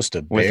 almost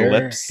a bear. With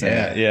lips.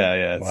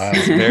 Yeah. Wow.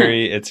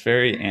 It's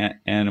very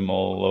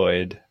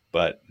animaloid,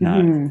 but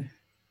not. Mm-hmm.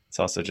 It's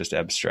also just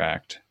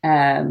abstract.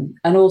 And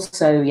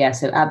also,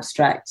 so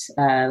abstract,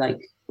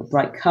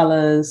 bright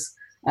colors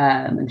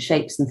and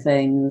shapes and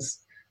things.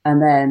 And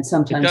then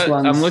sometimes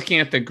I'm looking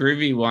at the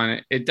groovy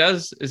one. It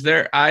does. Is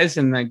there eyes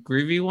in that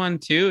groovy one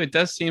too? It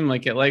does seem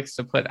like it likes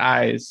to put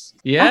eyes.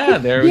 Yeah,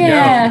 there we go.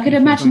 Yeah, I could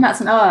imagine that's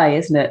an eye,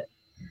 isn't it?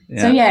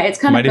 Yeah. So yeah, it's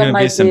kind Might of even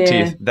be some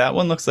teeth. That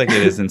one looks like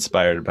it is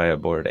inspired by a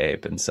bored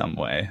ape in some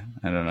way.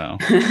 I don't know.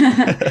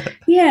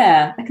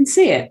 Yeah, I can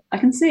see it.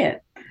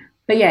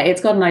 But yeah,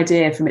 it's got an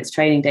idea from its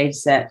training data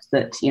set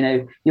that,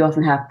 you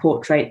often have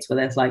portraits where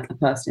there's a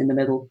person in the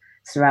middle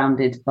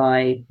surrounded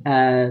by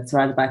a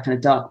kind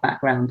of dark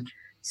background.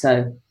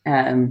 So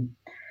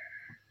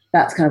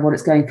that's kind of what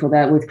it's going for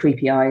there, with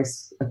creepy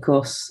eyes, of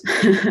course.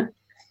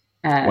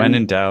 When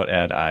in doubt,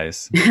 add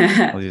eyes.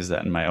 I'll use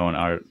that in my own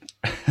art.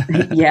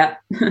 Yeah.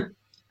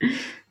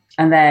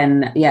 And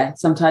then,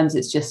 sometimes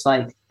it's just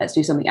like, let's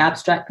do something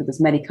abstract with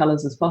as many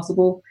colors as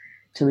possible.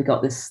 So we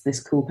got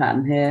this cool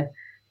pattern here.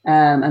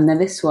 And then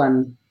this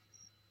one,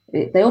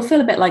 they all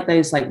feel a bit like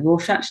those like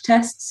Rorschach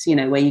tests,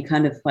 where you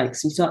kind of like,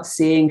 so you start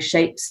seeing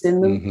shapes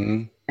in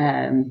them.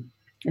 Mm-hmm.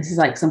 This is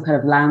like some kind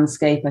of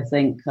landscape, I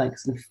think, like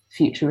sort of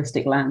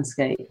futuristic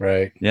landscape.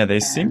 Right. Yeah, they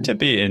seem to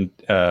be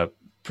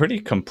pretty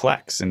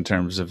complex in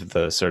terms of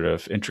the sort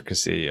of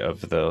intricacy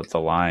of the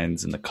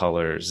lines and the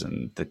colors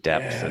and the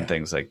depth and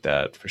things like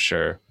that, for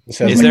sure.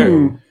 Is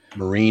there a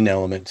marine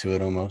element to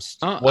it almost?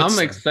 I'm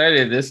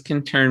excited. This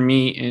can turn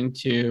me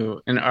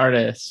into an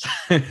artist.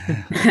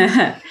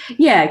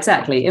 Yeah,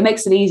 exactly. It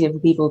makes it easier for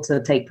people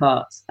to take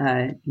part.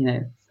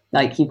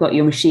 Like you've got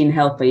your machine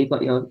helper, you've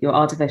got your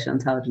artificial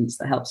intelligence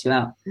that helps you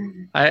out.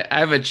 I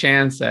have a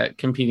chance at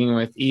competing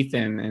with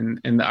Ethan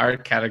in the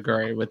art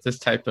category with this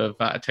type of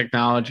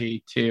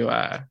technology to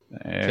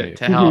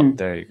help.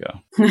 There you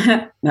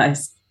go.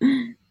 Nice.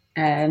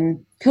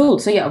 Cool.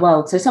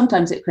 So so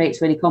sometimes it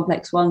creates really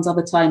complex ones.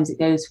 Other times it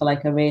goes for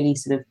like a really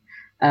sort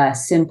of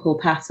simple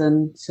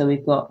pattern. So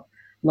we've got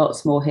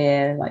lots more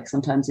here. Like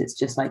sometimes it's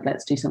just like,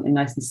 let's do something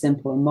nice and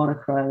simple and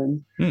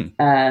monochrome.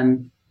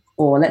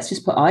 Or let's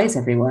just put eyes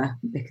everywhere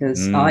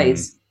because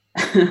eyes.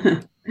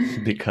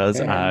 Because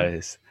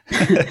eyes.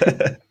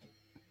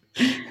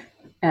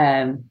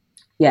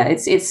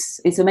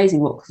 It's amazing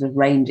what sort of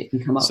range it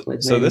can come up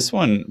with. So this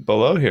one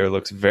below here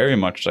looks very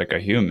much like a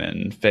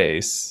human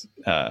face.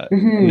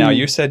 Now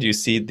you said you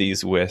seed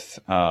these with,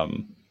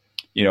 kind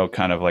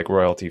of like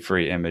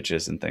royalty-free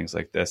images and things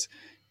like this.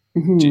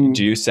 Mm-hmm.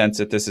 Do you sense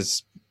that this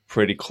is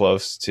pretty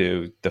close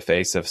to the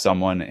face of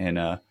someone in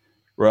a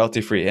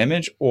royalty-free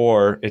image,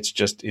 or it's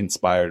just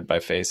inspired by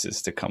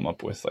faces to come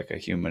up with like a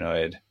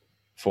humanoid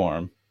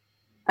form?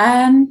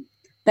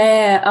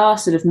 There are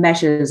sort of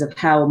measures of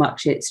how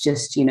much it's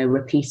just,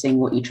 repeating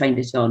what you trained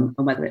it on,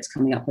 and whether it's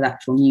coming up with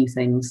actual new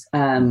things.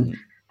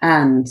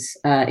 And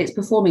it's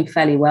performing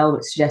fairly well,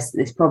 which suggests that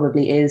this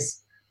probably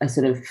is a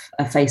sort of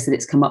a face that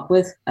it's come up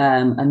with,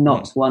 and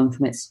not one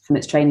from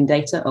its training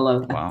data.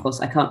 Although, of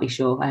course, I can't be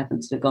sure. I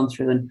haven't sort of gone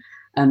through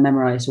and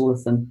memorized all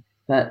of them.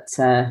 But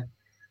I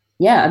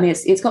mean,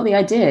 it's got the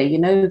idea,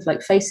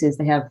 like faces.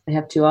 They have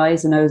two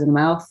eyes, a nose, and a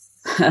mouth.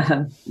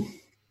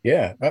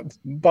 Yeah.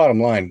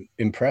 Bottom line,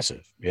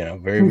 impressive.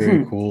 Very,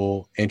 very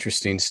cool,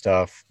 interesting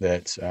stuff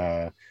that,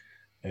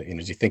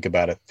 as you think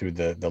about it through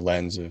the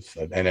lens of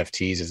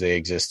NFTs as they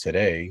exist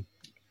today,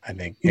 I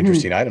think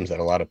interesting items that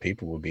a lot of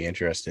people would be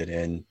interested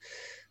in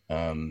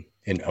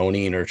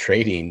owning or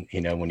trading,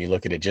 when you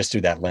look at it just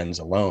through that lens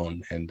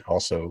alone. And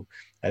also,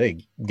 I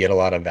think, get a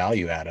lot of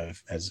value out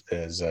of as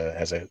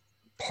a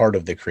part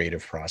of the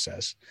creative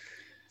process.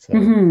 So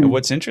and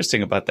what's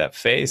interesting about that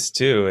face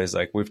too is,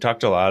 like, we've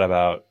talked a lot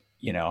about,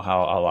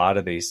 how a lot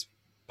of these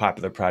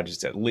popular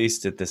projects, at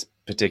least at this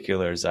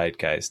particular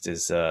zeitgeist,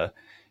 is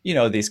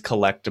these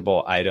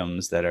collectible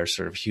items that are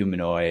sort of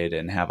humanoid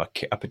and have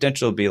a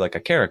potential to be like a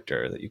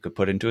character that you could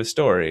put into a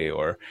story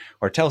or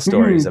tell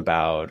stories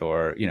about,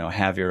 or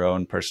have your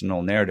own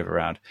personal narrative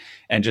around.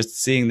 And just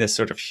seeing this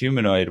sort of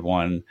humanoid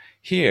one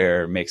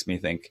here makes me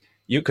think,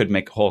 you could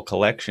make a whole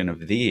collection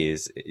of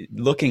these.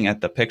 Looking at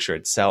the picture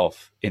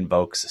itself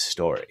invokes a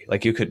story.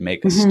 Like, you could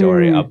make a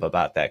story up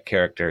about that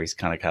character. He's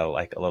kind of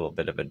like a little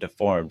bit of a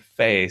deformed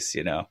face,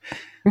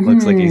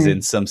 looks like he's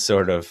in some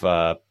sort of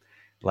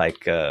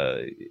like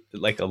a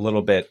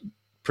little bit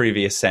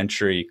previous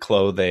century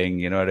clothing,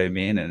 you know what I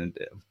mean? And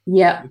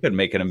you could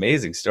make an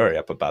amazing story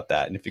up about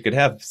that. And if you could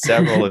have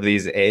several of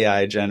these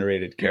AI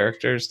generated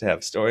characters to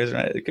have stories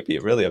around it could be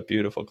really a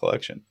beautiful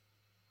collection.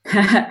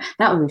 That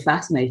would be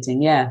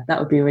fascinating. Yeah, that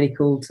would be really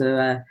cool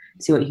to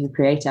see what you can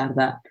create out of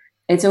that.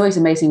 It's always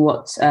amazing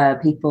what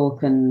people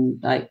can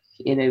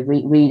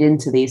read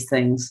into these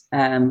things,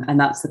 and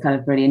that's the kind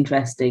of really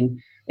interesting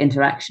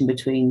interaction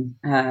between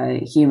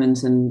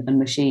humans and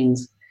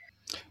machines.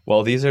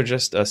 Well, these are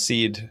just a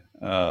seed,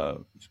 a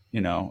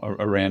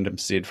random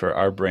seed for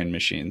our brain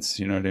machines.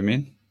 You know what I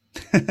mean?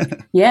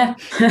 Yeah,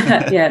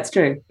 yeah, it's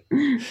true.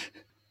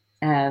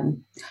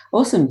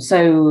 Awesome.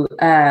 So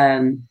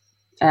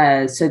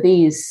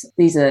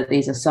these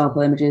are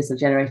sample images that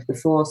generated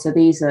before. So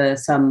these are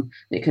some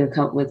that could have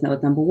come up with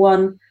number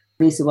one.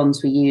 These are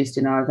ones we used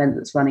in our event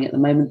that's running at the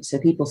moment. So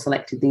people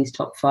selected these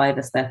top 5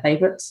 as their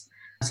favorites.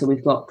 So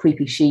we've got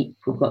creepy sheep.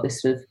 We've got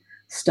this sort of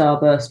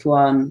starburst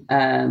one.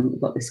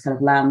 We've got this kind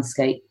of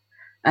landscape.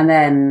 And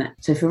then,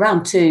 so for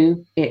round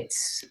 2,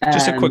 it's...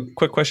 Just a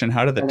quick question.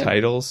 How did the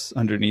titles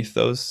underneath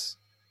those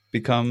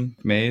become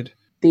made?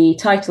 The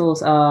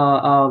titles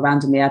are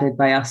randomly added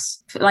by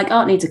us. Like,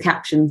 art needs a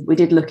caption. We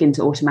did look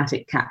into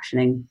automatic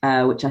captioning,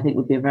 which I think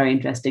would be a very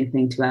interesting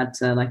thing to add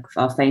to like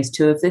our phase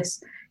 2 of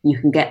this. You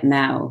can get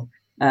now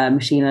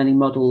machine learning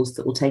models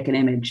that will take an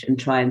image and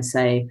try and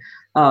say,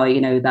 oh,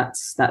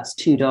 that's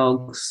 2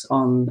 dogs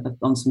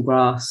on some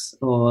grass,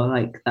 or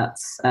like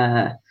that's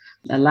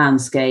a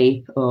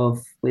landscape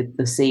with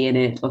the sea in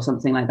it or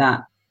something like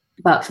that.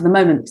 But for the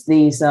moment,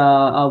 these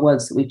are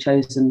words that we've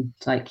chosen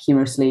like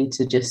humorously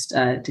to just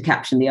to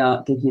caption the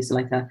art, give you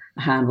like a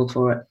handle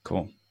for it.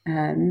 Cool.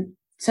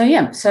 So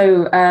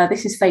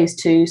this is phase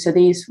 2. So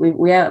these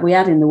we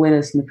add in the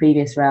winners from the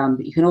previous round,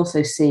 but you can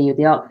also see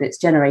the art that it's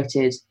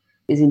generated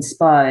is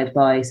inspired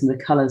by some of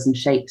the colours and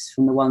shapes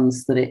from the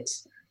ones that it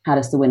had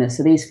as the winners.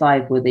 So these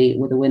 5 were the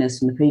winners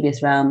from the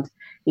previous round.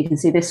 You can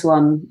see this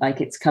one, like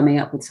it's coming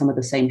up with some of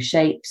the same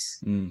shapes.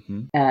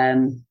 Mm-hmm.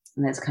 And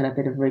there's kind of a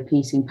bit of a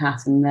repeating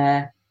pattern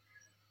there.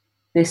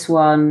 This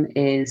one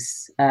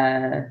has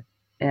been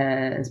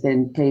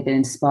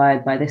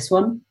inspired by this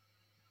one.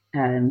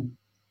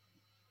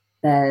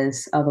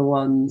 There's other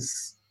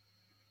ones.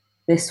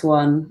 This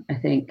one, I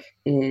think,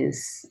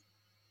 it's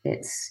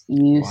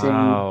using.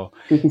 Wow,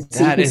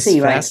 that is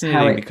fascinating,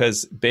 right,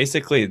 because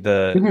basically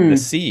the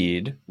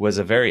seed was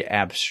a very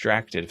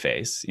abstracted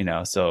face,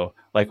 So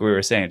like we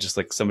were saying, just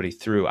like somebody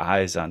threw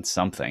eyes on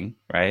something,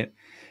 right?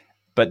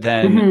 But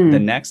then the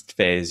next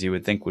phase you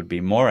would think would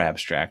be more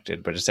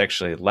abstracted, but it's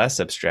actually less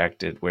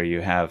abstracted, where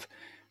you have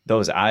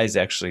those eyes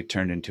actually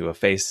turned into a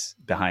face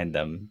behind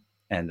them,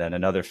 and then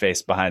another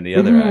face behind the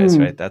other eyes,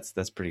 right?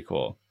 That's pretty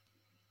cool.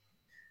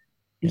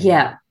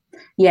 Yeah.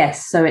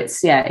 Yes. So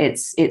it's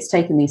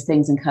taken these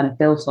things and kind of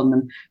built on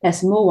them. There's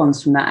some more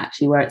ones from that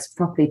actually, where it's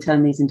properly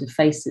turned these into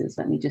faces.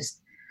 Let me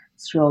just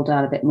scroll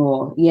down a bit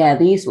more. Yeah,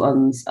 these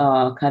ones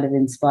are kind of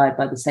inspired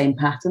by the same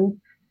pattern.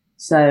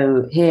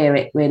 So here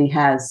it really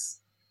has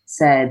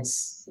said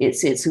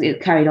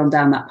it carried on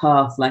down that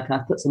path. Like I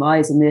put some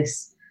eyes in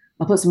this,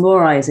 I'll put some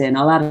more eyes in,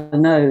 I'll add a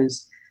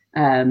nose,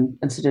 and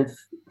sort of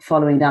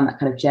following down that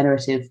kind of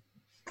generative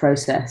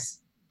process.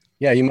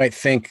 Yeah, you might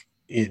think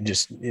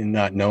just in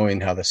not knowing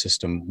how the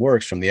system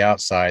works from the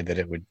outside that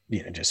it would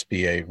just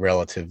be a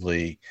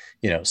relatively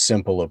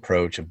simple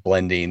approach of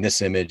blending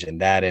this image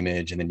and that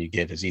image, and then you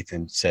get, as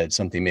Ethan said,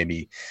 something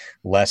maybe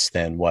less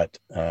than what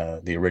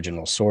the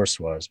original source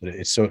was. But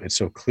it's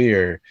so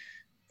clear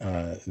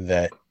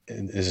that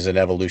this is an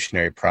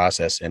evolutionary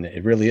process, and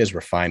it really is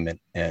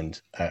refinement.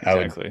 And I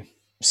would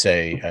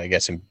say, I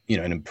guess, an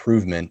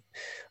improvement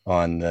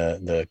on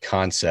the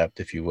concept,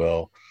 if you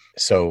will.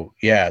 So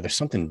yeah, there's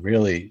something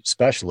really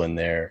special in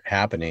there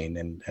happening,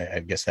 and I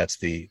guess that's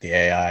the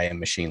AI and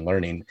machine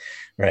learning,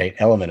 right,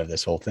 element of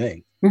this whole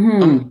thing.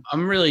 I'm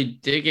really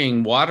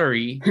digging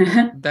watery.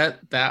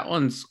 that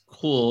one's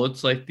cool.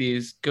 It's like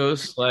these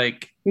ghosts,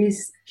 like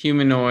these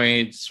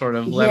humanoids, sort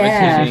of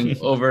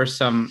levitating over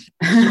some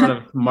sort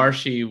of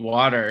marshy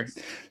water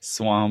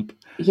swamp.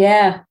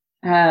 Yeah,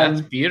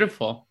 that's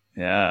beautiful.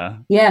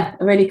 Yeah,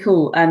 really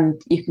cool.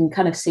 And you can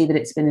kind of see that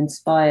it's been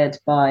inspired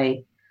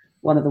by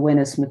one of the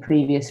winners from the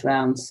previous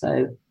round.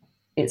 So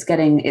it's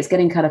getting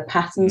kind of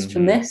patterns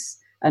from this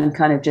and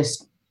kind of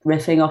just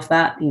riffing off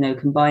that,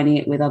 combining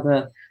it with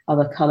other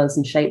colors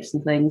and shapes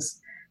and things.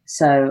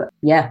 So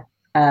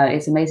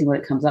it's amazing what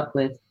it comes up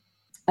with.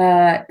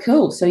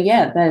 Cool. So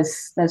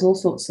there's all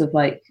sorts of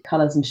like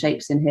colors and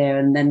shapes in here,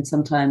 and then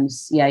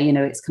sometimes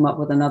it's come up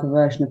with another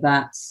version of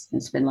that.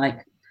 It's been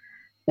like,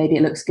 maybe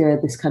it looks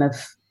good, this kind of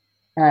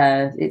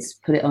it's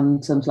put it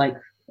on some like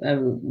a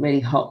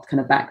really hot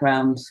kind of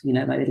background,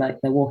 maybe like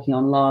they're walking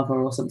on lava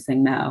or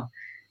something now.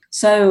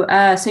 So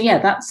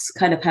that's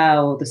kind of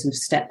how the sort of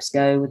steps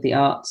go with the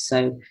art.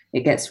 So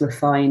it gets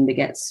refined, it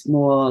gets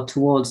more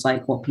towards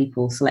like what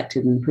people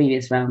selected in the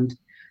previous round.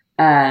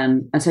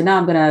 And so now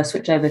I'm going to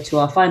switch over to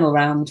our final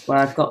round, where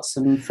I've got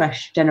some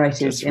fresh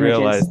generated images. Just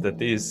realized that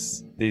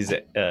these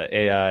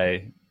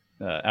AI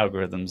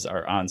algorithms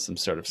are on some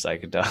sort of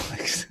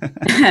psychedelics.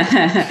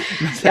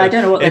 I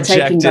don't know what they're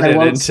taking, but I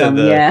want some.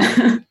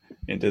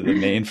 Into the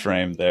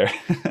mainframe there.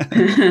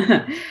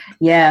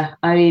 Yeah,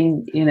 I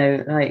mean,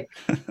 like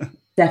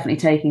definitely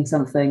taking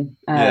something.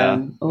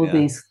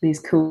 These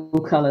cool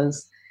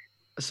colors.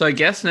 So I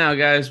guess now,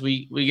 guys,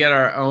 we get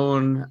our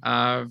own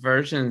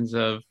versions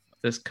of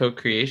this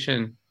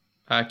co-creation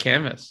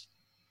canvas.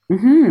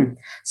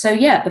 So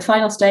the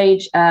final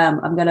stage,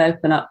 I'm going to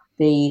open up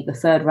the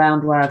third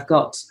round, where I've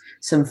got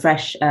some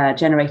fresh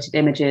generated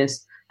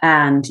images,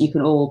 and you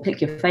can all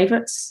pick your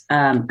favorites,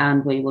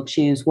 and we will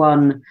choose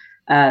one.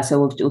 So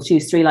we'll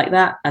choose 3 like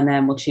that, and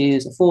then we'll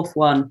choose a 4th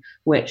one,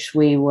 which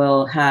we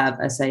will have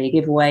as a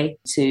giveaway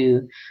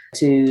to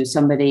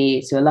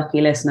somebody, to a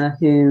lucky listener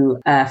who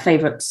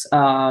favorites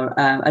are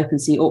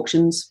OpenSea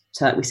auctions.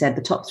 So like we said,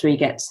 the top 3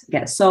 get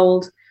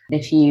sold.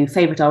 If you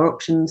favorite our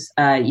auctions,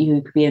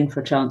 you could be in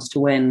for a chance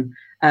to win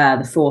the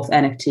 4th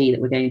NFT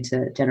that we're going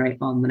to generate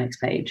on the next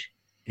page.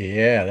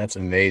 Yeah, that's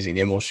amazing.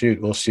 And we'll shoot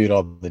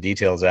all the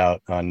details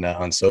out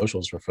on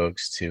socials for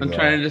folks to I'm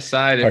trying to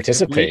decide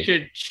participate. If we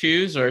should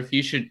choose, or if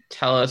you should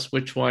tell us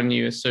which one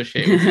you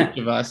associate with each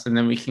of us, and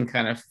then we can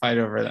kind of fight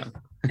over them.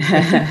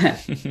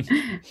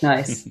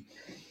 Nice.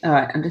 All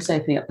right, I'm just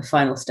opening up the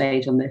final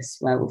stage on this,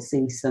 where we'll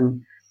see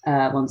some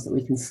ones that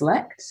we can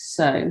select.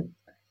 So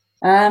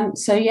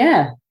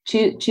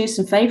choose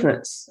some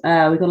favorites.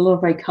 We've got a lot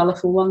of very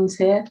colorful ones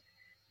here.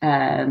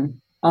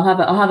 I'll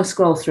have a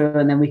scroll through,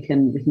 and then we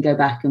can go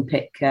back and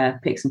pick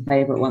some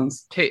favorite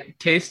ones.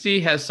 Tasty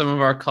has some of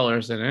our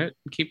colors in it.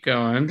 Keep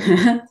going.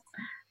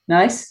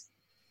 Nice.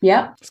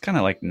 Yeah. It's kind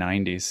of like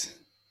 90s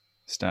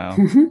style.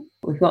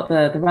 We've got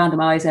the random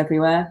eyes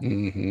everywhere.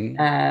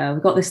 Mm-hmm.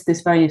 We've got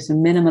this very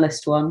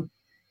minimalist one.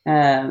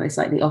 It's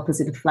like the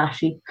opposite of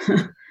flashy.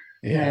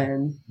 Yeah.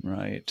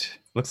 Right.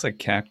 Looks like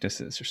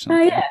cactuses or Oh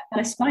something. yeah,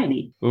 kind of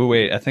spiny. Oh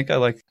wait, I think I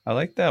like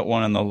that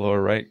one on the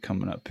lower right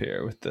coming up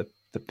here with the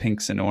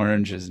pinks and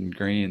oranges and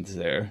greens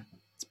there.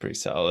 It's pretty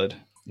solid.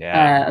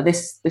 Yeah.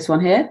 This one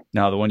here.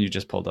 No, the one you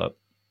just pulled up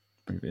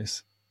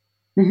previous.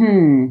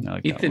 Mm-hmm. I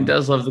like that Ethan one.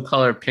 does love the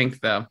color pink,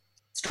 though.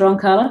 Strong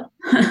color.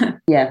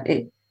 Yeah,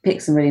 it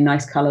picks some really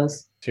nice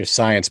colors. It's your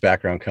science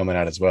background coming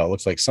out as well. It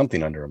looks like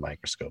something under a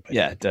microscope. I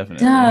Yeah, think.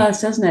 definitely.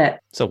 Doesn't it?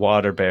 It's a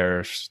water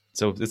bear.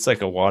 So it's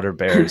like a water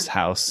bear's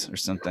house or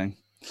something.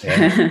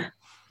 Yeah.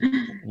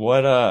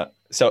 What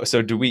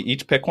so do we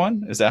each pick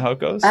one? Is that how it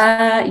goes?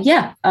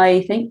 Yeah,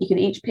 I think you can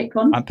each pick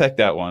one. I picked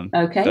that one.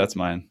 Okay. That's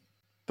mine.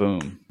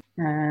 Boom.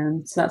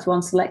 So that's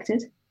one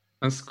selected.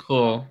 That's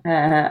cool.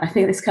 I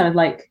think this kind of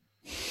like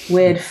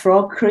weird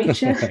frog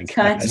creature Oh my kind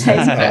God. of That's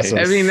taste. awesome.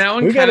 I mean, that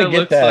one We gotta kind of get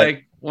looks that.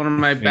 like one of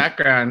my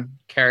background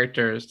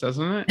characters,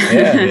 doesn't it?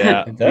 Yeah,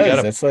 Yeah. it we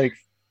does. gotta-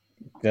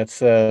 That's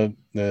the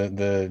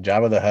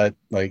Jabba the Hutt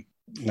like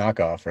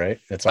knockoff, right?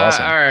 That's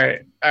awesome. All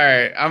right.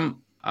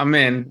 I'm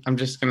in. I'm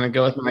just gonna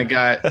go with my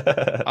gut.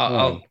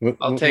 I'll we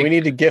take-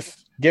 need to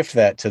gift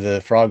that to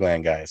the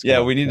Frogland guys. Yeah,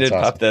 Come on. we need That's to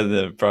awesome. pop that in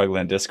the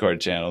Frogland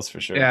Discord channels for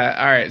sure. Yeah.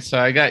 All right. So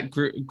I got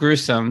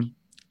gruesome.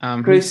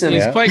 Gruesome.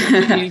 He's Yeah. quite.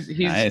 He's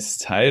Nice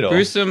title.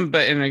 gruesome,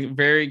 but in a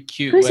very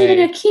cute Who's it in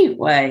way. a cute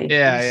way?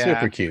 Yeah.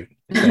 Super cute.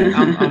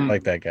 I'm- I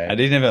like that guy. I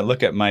didn't even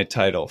look at my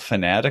title.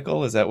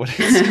 Fanatical? Is that what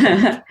it's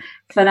called?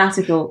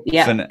 Fanatical.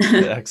 Yeah.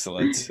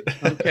 Excellent.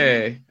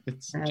 Okay.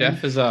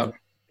 Jeff is up.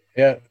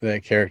 Yeah,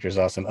 that character's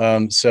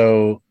awesome.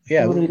 So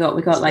yeah, What do we got?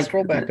 We got let's like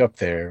scroll back up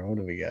there. What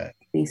do we got?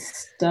 these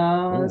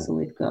stars, Ooh. and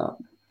we've got.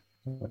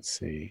 Let's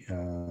see.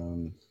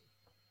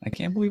 I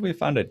can't believe we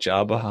found a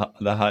Jabba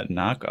the Hutt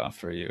knockoff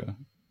for you,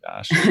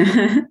 Josh.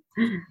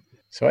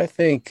 So I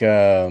think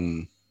I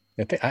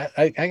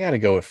got to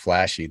go with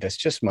flashy.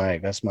 That's my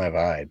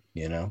vibe.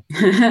 You know,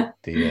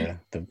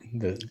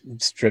 the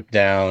stripped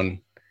down.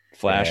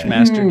 Flash Yeah.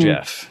 Master Hmm.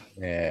 Jeff.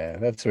 Yeah,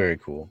 that's very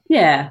cool.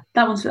 Yeah,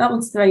 that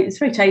one's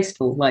very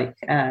tasteful, like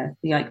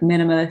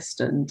minimalist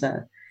and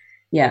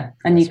yeah,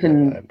 and That's you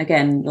can my vibe.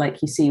 again like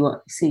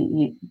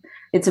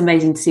it's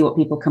amazing to see what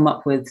people come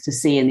up with to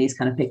see in these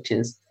kind of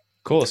pictures.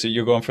 Cool. So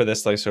you're going for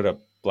this like sort of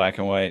black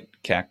and white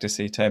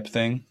cactusy type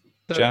thing,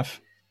 So-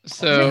 Jeff?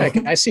 So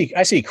I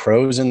see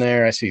crows in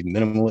there. I see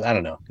minimal. I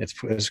don't know.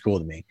 It's cool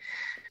to me.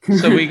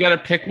 so we got to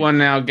pick one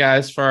now,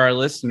 guys, for our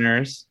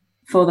listeners.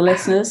 For the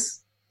listeners,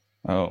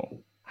 Oh,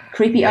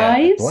 creepy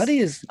eyes. Bloody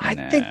is. I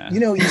Nah. think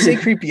you say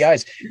creepy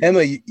eyes, Emma.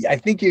 I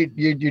think you're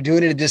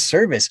doing it a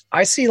disservice.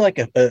 I see like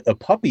a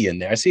puppy in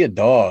there. I see a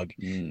dog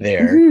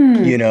there.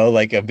 Mhm. You know,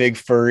 like a big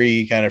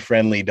furry kind of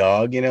friendly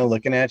dog. You know,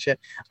 looking at you.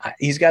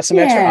 He's got some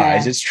extra Yeah.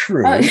 eyes. It's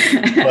true, Oh.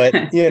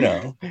 but you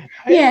know.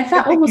 Yeah, if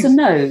that I one think was a he's-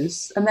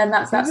 nose, and then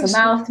that's a He's-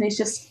 mouth, and he's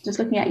just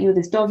looking at you with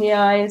his doggy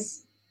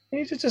eyes.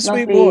 He's just a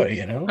sweet Lovely. boy.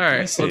 You know. All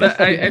right. see. Well,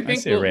 I I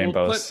think see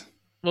rainbows.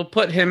 we'll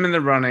put him in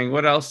the running.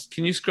 What else?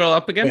 Can you scroll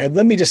up again?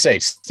 Let me just say,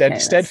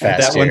 that's-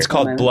 steadfast. That one's here.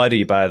 called Moment.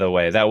 Bloody, by the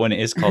way. That one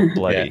is called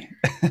Bloody.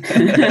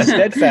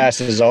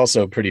 Steadfast is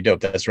also pretty dope.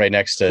 That's right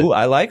next to. Ooh,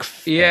 I like.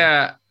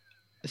 Yeah.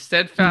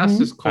 Steadfast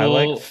Mhm. is cool. I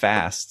like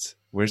fast.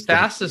 Where's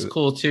Fast is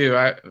cool too.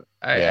 I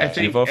Yeah.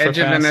 think You vote for Edge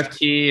of Fast?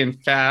 NFT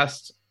and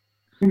Fast.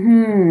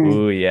 Mhm.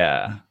 Ooh,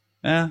 yeah.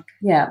 Yeah.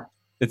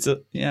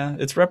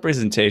 It's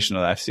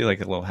representational. I see like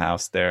a little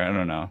house there. I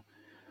don't know.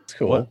 It's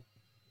cool. What?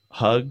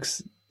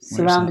 Hugs.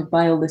 Surrounded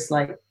by all this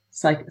like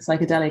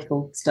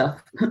psychedelical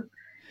stuff.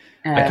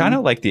 I kind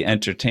of like the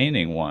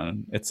entertaining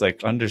one. It's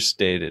like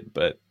understated,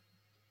 but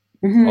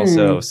mhm.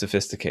 also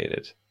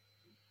sophisticated.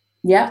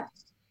 Yeah,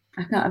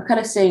 I'm kind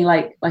of seeing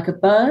like a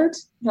bird,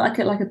 like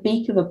a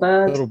beak of a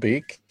bird. Little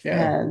beak.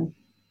 Yeah. Um,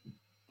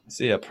 I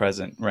see a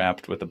present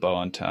wrapped with a bow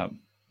on top.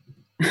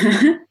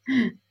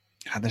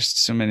 God, there's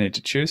so many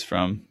to choose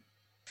from.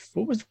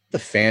 What was the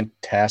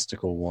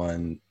fantastical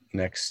one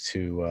next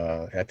to?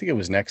 I think it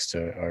was next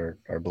to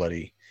our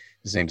bloody.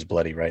 His name's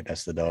Bloody, right?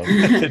 That's the dog.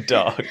 The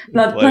dog.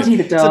 Bloody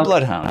the It's a dog.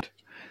 bloodhound.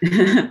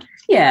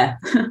 Yeah,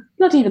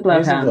 Bloody the He's a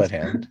Bloodhound.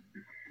 bloodhound.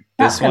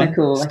 That's This kind one, of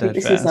cool. I think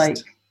this is like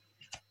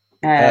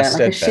Steadfast.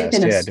 like a ship Steadfast,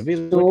 in a yeah. Did we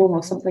look- storm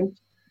or something.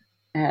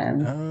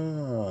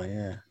 Oh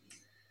yeah.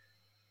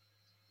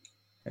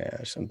 Yeah,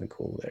 there's something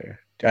cool there.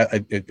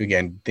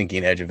 Again,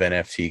 thinking Edge of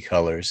NFT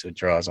colors, it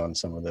draws on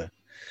some of the,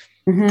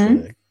 Mhm.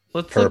 the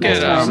Let's look purples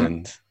at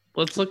and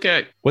let's look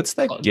at What's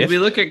that did gift? we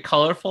look at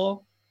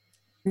colorful?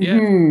 Yeah.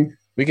 Mhm.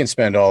 we can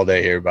spend all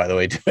day here, by the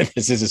way, doing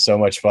this. This is so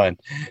much fun.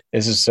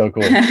 This is so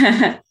cool.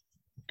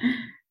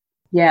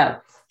 Yeah,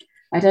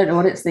 I don't know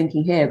what it's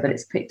thinking here, but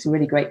it's picked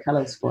really great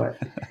colors for it.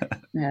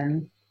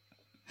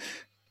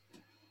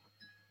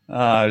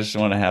 I just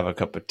want to have a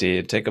cup of tea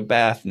and take a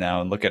bath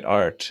now and look at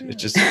art. It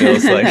just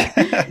feels like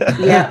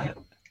yeah.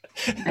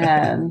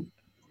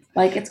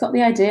 Like it's got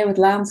the idea with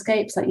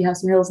landscapes, like you have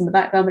some hills in the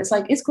background, but it's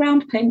like, is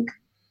ground pink?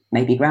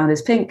 Maybe ground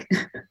is pink.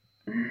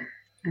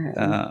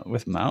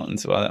 With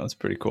mountains. Wow, that was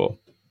pretty cool.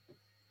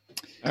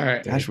 All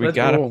right. Gosh, we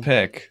gotta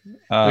pick. We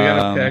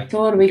gotta pick.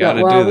 So what do we got?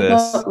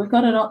 Well, we've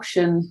got an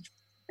option.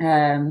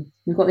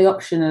 We've got the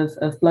option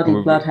of Bloody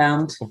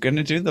Bloodhound. We're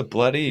gonna do the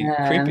bloody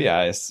creepy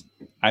eyes.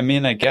 I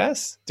mean, I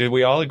guess. Did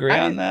we all agree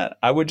on that?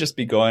 I would just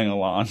be going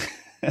along.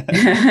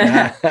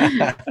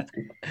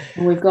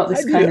 We've got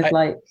this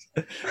like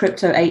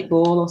crypto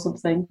 8-ball or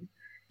something.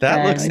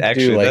 That looks I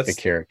actually do like the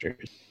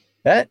characters.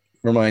 That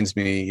reminds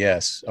me,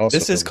 yes. Also,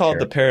 this is called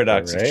the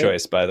paradox of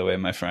choice, by the way,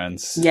 my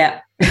friends. Yeah.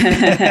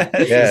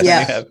 Yes.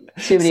 Yeah.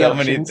 Too many so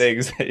many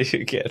things that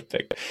you can't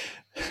pick.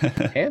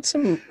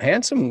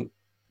 handsome.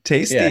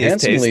 Tasty. Yeah, is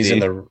Handsomely's tasty. in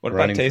the What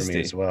running about tasty for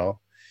me as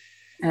well.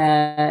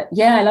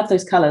 Yeah, I love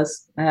those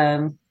colors.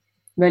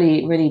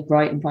 Really, really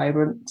bright and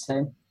vibrant.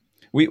 So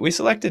we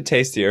selected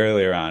tasty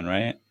earlier on,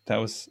 right? That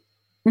was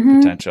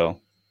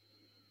potential.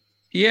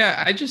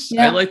 Yeah,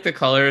 I like the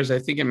colors. I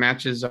think it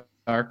matches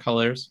our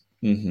colors.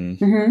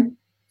 Should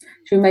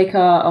we make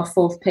our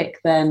fourth pick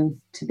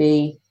then to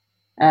be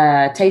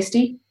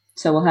tasty?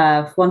 So we'll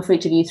have one for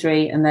each of you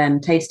three, and then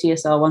tasty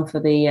is our one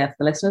for the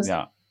listeners.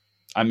 Yeah,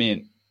 I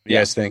mean, you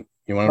guys think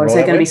you want to? Or is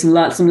there going to be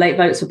some late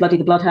votes for Bloody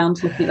the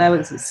Bloodhound? Looking at that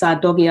with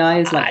sad doggy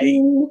eyes, like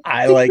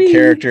I like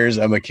characters.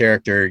 I'm a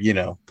character,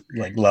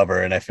 like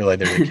lover, and I feel like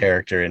there's a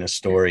character in a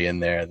story in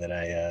there that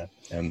I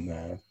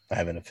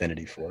have an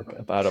affinity for. But.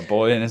 About a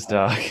boy and his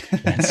dog.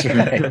 That's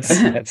right.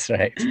 That's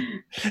right.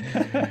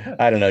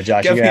 I don't know,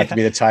 Josh. You're gonna have to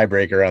be the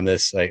tiebreaker on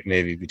this, like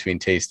maybe between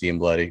tasty and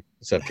bloody.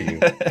 It's up to you.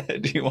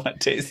 Do you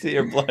want tasty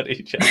or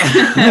bloody,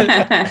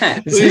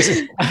 Josh?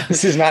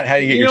 this is not how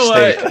you get your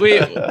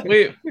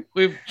steak.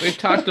 We've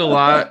talked a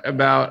lot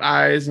about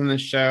eyes in the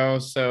show,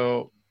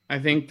 so I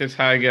think the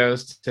tie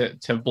goes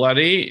to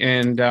bloody,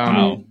 and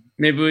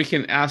maybe we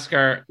can ask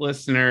our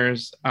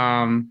listeners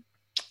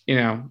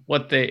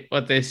what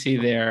they see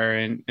there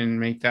and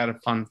make that a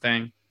fun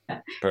thing.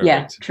 Perfect.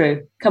 Yeah,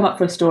 true. Come up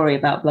for a story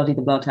about Bloody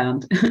the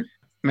Bloodhound.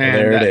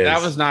 Man,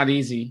 that was not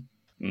easy.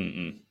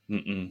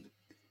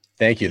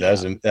 Thank you.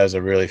 That was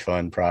a really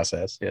fun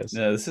process. Yes.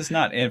 No, this is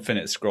not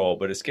infinite scroll,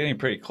 but it's getting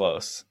pretty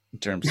close in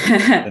terms of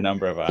the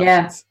number of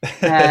options.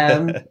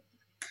 Yeah.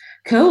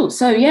 Cool.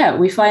 So yeah,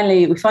 we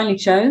finally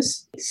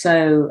chose.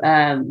 So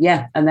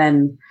and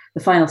then the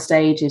final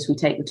stage is we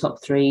take the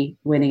top 3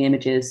 winning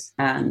images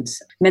and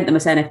mint them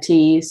as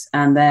NFTs,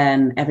 and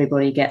then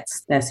everybody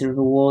gets their sort of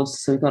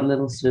awards. So we've got a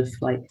little sort of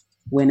like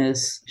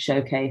winners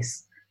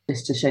showcase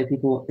just to show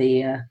people what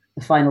the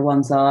final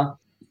ones are,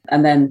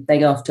 and then they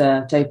go off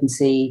to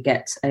OpenSea,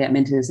 get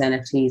minted as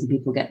NFTs, and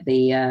people get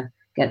the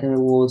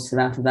rewards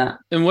out of that.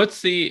 And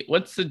what's the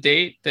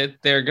date that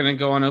they're going to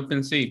go on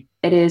OpenSea?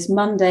 It is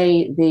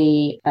Monday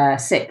the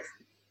 6th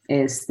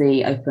is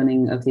the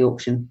opening of the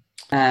auction.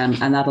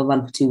 And that'll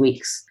run for 2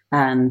 weeks.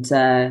 And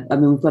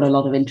we've got a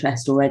lot of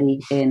interest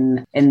already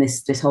in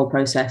this whole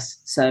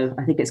process. So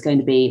I think it's going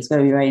to be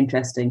very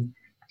interesting.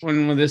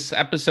 When this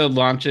episode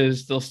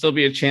launches, there'll still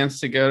be a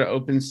chance to go to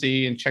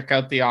OpenSea and check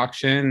out the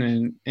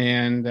auction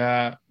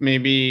and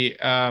maybe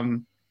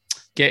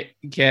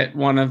get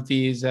one of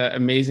these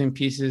amazing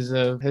pieces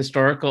of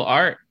historical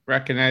art,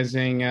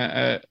 recognizing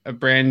a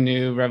brand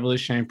new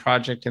revolutionary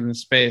project in the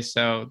space.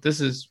 So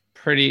this is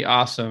pretty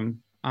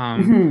awesome.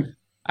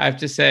 I have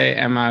to say,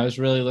 Emma, I was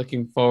really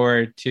looking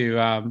forward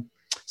to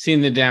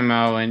seeing the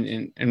demo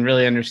and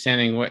really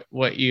understanding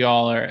what you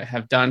all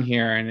have done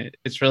here. And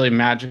it's really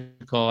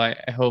magical. I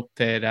hope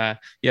that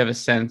you have a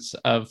sense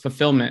of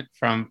fulfillment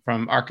from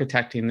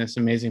architecting this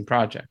amazing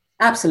project.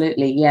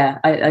 Absolutely. Yeah.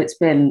 It's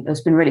been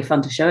really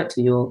fun to show it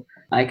to you all.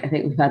 Like, I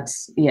think we've had,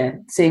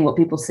 seeing what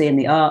people see in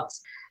the art.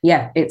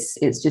 Yeah, it's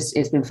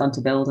been fun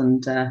to build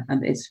and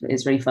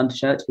it's really fun to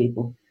show it to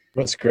people.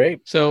 That's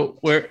great. So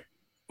we're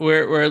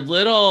a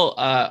little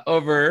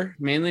over,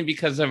 mainly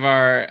because of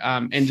our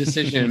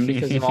indecision,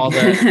 because of all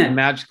the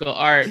magical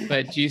art.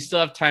 But do you still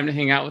have time to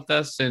hang out with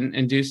us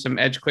and do some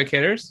Edge quick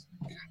hitters?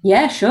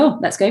 Yeah, sure.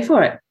 Let's go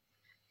for it.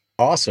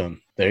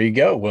 Awesome. There you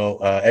go. Well,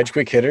 Edge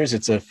quick hitters,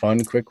 it's a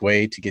fun, quick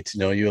way to get to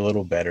know you a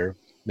little better.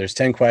 There's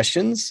 10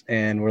 questions,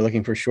 and we're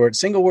looking for short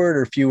single word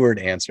or few word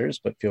answers,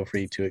 but feel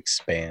free to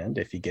expand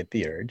if you get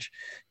the urge.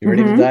 You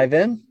ready to dive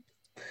in?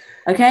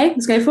 Okay,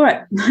 let's go for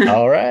it.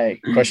 All right.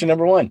 Question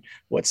number 1.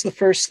 What's the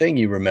first thing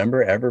you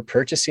remember ever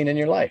purchasing in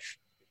your life?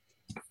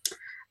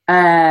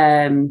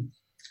 I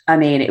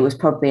mean, it was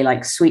probably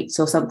like sweets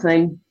or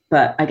something,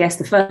 but I guess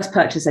the first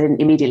purchase I didn't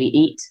immediately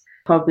eat,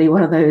 probably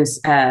one of those,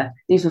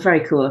 these were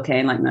very cool, okay,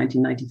 in like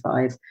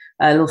 1995,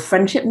 little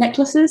friendship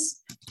necklaces.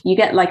 You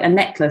get like a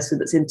necklace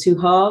that's in 2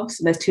 halves.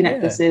 There's 2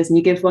 necklaces, and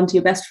you give one to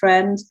your best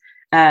friend,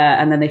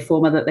 and then they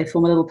form a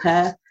little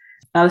pair.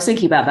 I was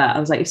thinking about that. I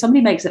was like, if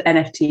somebody makes an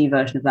NFT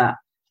version of that,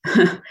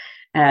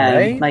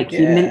 Right? Like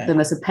you mint them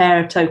as a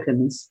pair of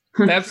tokens.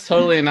 That's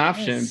totally an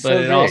option, So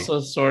but it great. also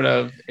sort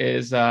of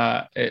is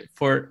it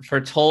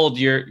foretold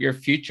your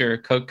future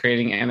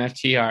co-creating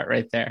NFT art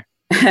right there.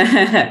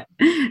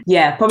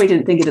 Yeah, probably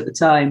didn't think it at the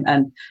time.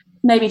 And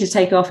maybe to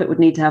take off, it would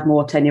need to have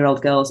more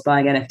 10-year-old girls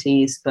buying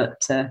NFTs.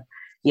 But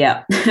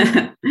yeah.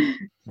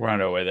 We're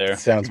on our way there.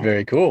 Sounds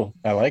very cool.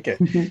 I like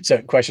it.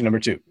 So question number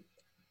 2.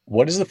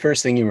 What is the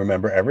first thing you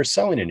remember ever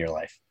selling in your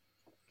life?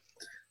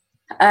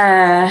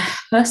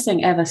 First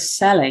thing ever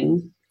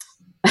selling.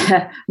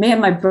 Me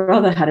and my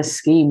brother had a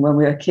scheme when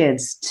we were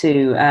kids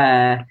to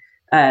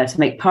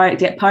get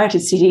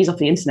pirated CDs off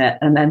the internet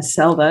and then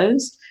sell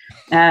those.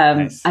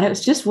 Nice. And it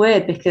was just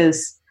weird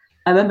because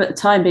I remember at the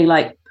time being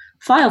like,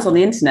 files on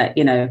the internet,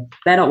 they're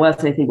not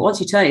worth anything. But once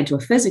you turn it into a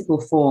physical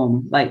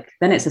form, like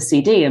then it's a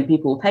CD and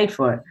people will pay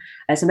for it.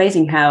 And it's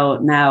amazing how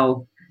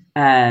now,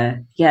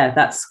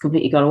 that's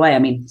completely gone away. I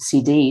mean,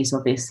 CDs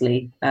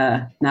obviously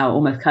now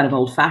almost kind of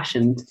old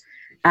fashioned.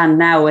 And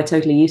now we're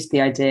totally used to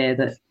the idea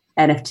that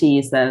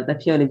NFTs, they're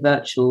purely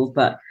virtual,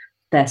 but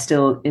they're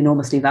still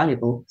enormously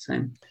valuable.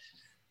 So,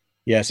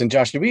 yes. And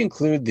Josh, did we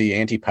include the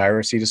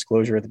anti-piracy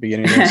disclosure at the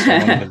beginning of this? I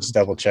wanted to just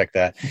double check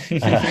that.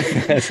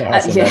 That's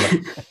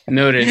awesome.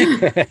 Noted.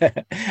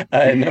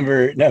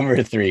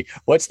 Number 3.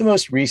 What's the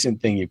most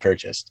recent thing you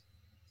purchased?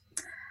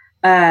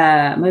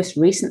 Most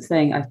recent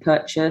thing I've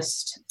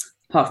purchased,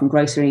 apart from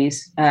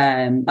groceries,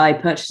 I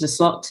purchased a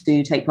slot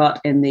to take part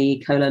in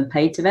the Co-Learn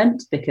Paid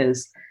event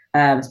because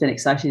it's been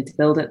exciting to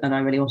build it and I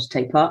really want to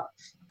take part.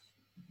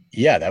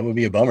 Yeah, that would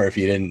be a bummer if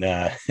you didn't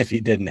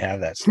have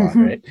that slot,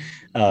 right?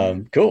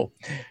 Cool.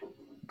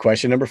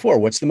 Question number 4.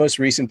 What's the most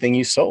recent thing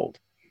you sold?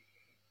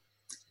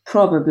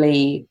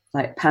 Probably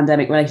like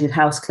pandemic related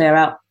house clear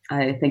out.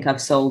 I think I've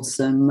sold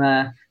some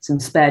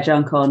spare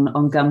junk on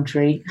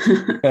Gumtree.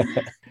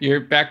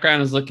 Your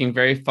background is looking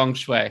very feng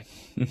shui.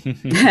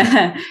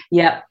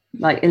 Yeah,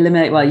 like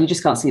eliminate. Well, you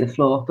just can't see the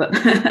floor, but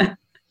I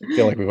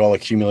feel like we've all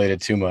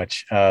accumulated too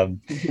much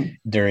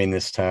during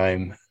this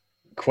time.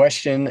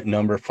 Question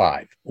number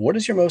 5. What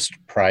is your most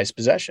prized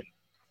possession?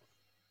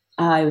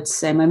 I would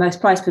say my most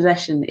prized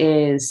possession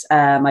is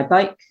my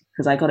bike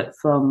because I got it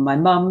from my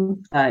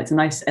mum. It's a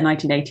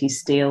 1980s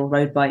steel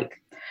road bike.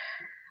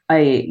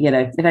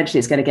 Eventually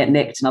it's going to get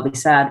nicked and I'll be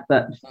sad,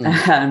 but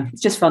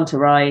it's just fun to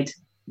ride.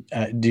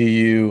 Do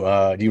you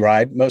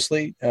ride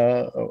mostly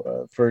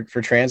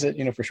for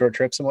transit, for short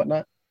trips and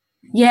whatnot?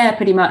 Yeah,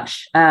 pretty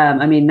much.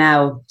 I mean,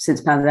 now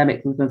since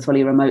pandemic, we've been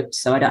fully remote,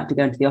 so I don't have to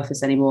go into the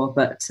office anymore.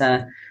 But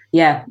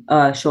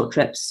short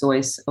trips,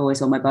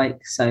 always on my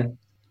bike. So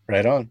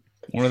right on.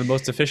 One of the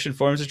most efficient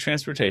forms of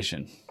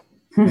transportation.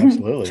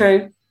 Absolutely.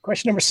 True.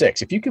 Question number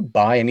 6. If you could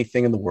buy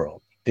anything in the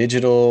world,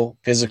 digital,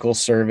 physical,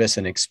 service,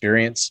 and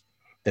experience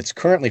that's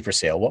currently for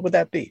sale, what would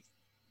that be?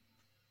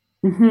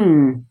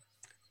 I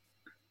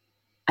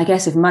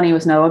guess if money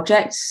was no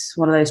object,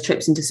 one of those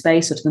trips into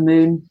space or to the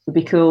moon would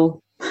be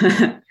cool.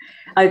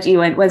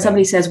 When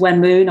somebody says when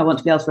moon, I want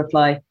to be able to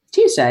reply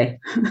Tuesday.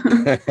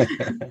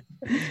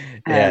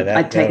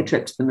 I'd take a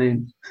trip to the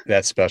moon.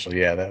 That's special.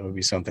 Yeah, that would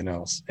be something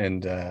else,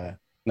 and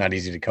not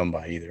easy to come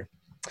by either.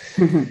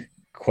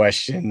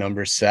 Question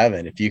number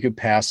 7. If you could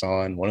pass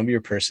on one of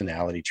your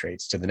personality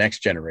traits to the next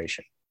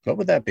generation, what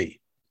would that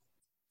be?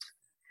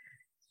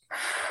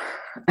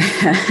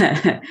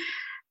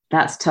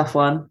 That's a tough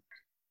one.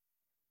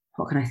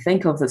 What can I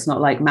think of that's not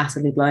like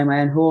massively blowing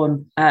my own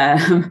horn?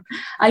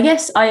 I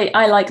guess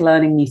I like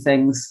learning new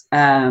things,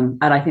 and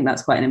I think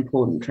that's quite an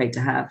important trait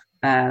to have.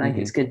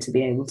 It's good to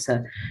be able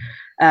to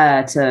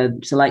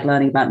like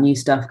learning about new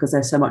stuff because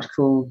there's so much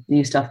cool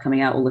new stuff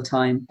coming out all the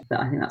time.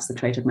 That I think that's the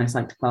trait I'd most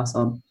like to pass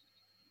on.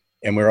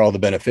 And we're all the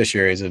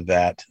beneficiaries of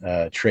that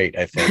trait,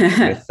 I think,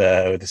 with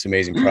this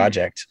amazing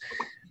project.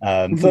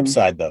 Flip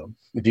side, though,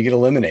 if you could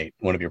eliminate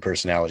one of your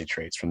personality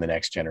traits from the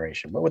next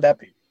generation, what would that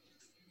be?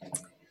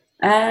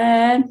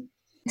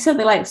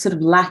 Something like sort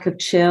of lack of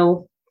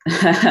chill.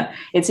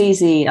 It's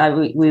easy.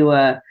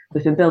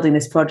 We've been building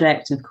this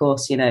project, and of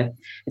course,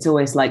 it's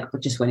always like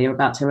just when you're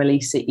about to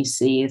release it, you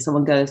see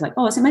someone goes like,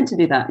 "Oh, is it meant to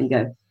do that?" And you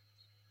go,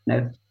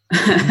 "No."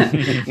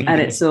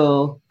 And it's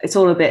all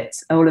a bit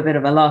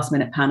of a last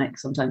minute panic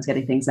sometimes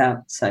getting things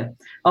out. So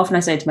often I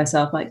say to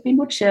myself, like, be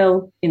more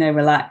chill,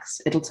 relax,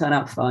 it'll turn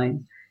out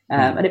fine.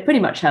 And it pretty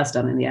much has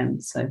done in the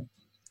end. So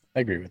I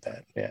agree with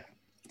that. Yeah.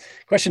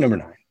 Question number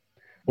 9.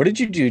 What did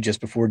you do just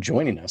before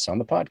joining us on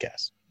the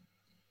podcast?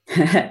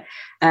 Prepared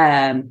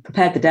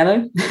the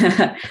demo.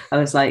 I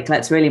was like,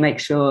 let's really make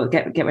sure,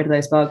 get rid of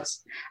those bugs.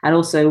 And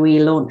also we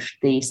launched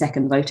the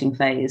second voting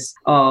phase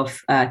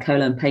of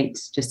Co-Learn Paid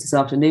just this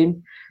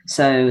afternoon.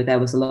 So there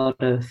was a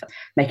lot of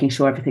making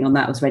sure everything on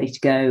that was ready to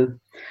go.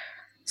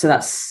 So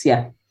that's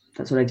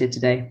what I did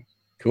today.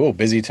 Cool.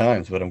 Busy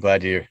times, but I'm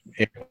glad you're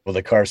able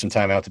to carve some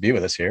time out to be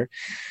with us here.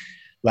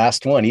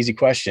 Last one, easy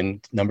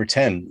question. Number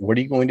 10, what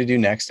are you going to do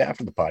next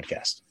after the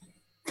podcast?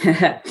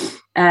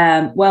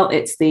 Well,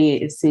 it's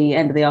the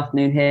end of the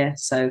afternoon here.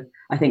 So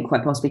I think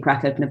quite possibly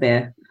crack open a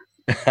beer.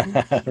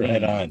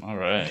 Right on. All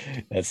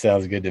right. That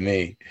sounds good to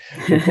me.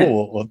 Well,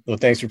 cool. Well,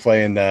 thanks for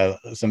playing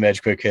some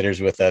Edge Quick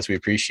Hitters with us. We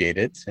appreciate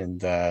it.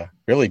 And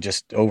really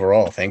just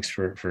overall, thanks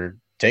for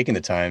taking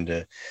the time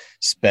to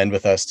spend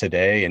with us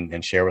today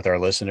and share with our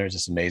listeners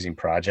this amazing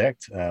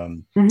project. I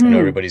know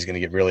everybody's going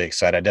to get really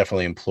excited. I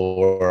definitely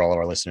implore all of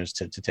our listeners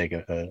to take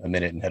a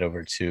minute and head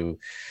over to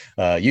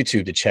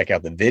YouTube to check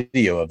out the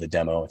video of the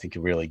demo. I think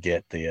you'll really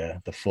get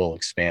the full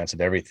expanse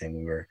of everything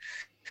we were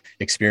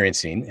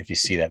experiencing if you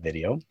see that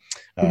video,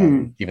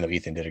 even though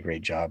Ethan did a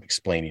great job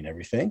explaining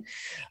everything.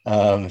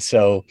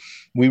 So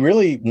we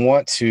really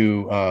want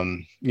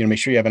to make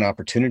sure you have an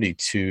opportunity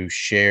to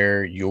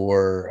share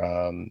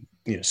your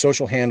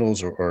social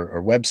handles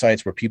or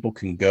websites where people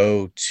can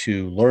go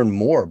to learn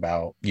more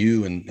about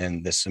you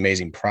and this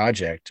amazing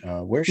project.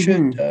 Where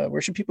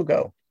should people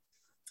go?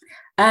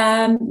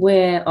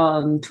 We're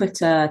on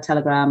Twitter,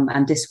 Telegram,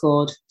 and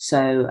Discord.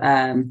 So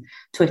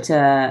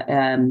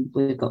Twitter,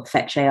 we've got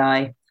Fetch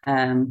AI,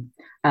 and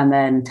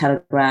then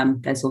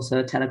Telegram. There's also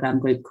a Telegram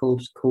group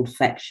called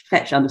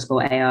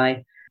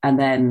Fetch_AI. And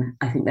then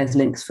I think there's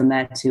links from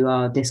there to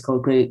our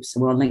Discord groups.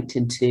 We're on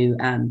LinkedIn too,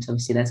 and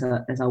obviously there's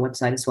our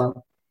website as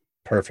well.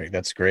 Perfect.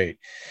 That's great.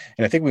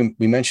 And I think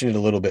we mentioned it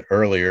a little bit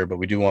earlier, but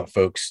we do want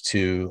folks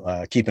to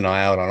keep an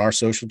eye out on our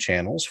social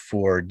channels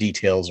for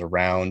details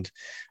around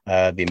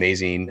the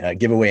amazing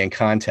giveaway and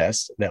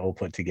contest that we'll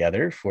put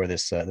together for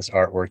this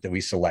artwork that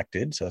we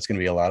selected. So it's going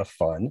to be a lot of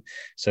fun.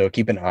 So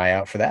keep an eye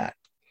out for that.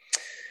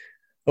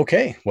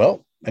 Okay.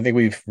 Well, I think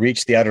we've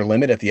reached the outer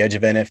limit at the edge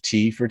of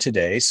NFT for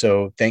today.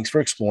 So thanks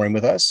for exploring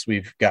with us.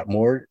 We've got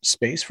more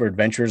space for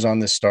adventures on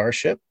this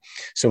starship.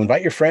 So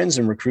invite your friends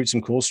and recruit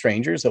some cool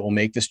strangers that will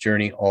make this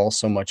journey all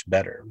so much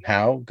better.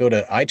 How? Go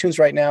to iTunes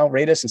right now,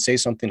 rate us and say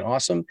something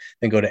awesome.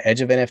 Then go to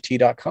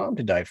edgeofnft.com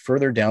to dive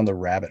further down the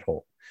rabbit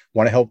hole.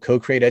 Want to help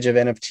co-create Edge of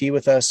NFT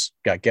with us?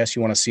 Got guests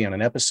you want to see on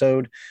an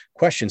episode?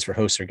 Questions for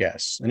hosts or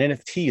guests? An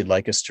NFT you'd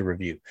like us to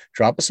review?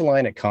 Drop us a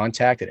line at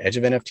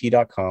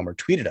contact@edgeofnft.com or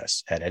tweet at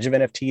us at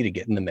edgeofnft to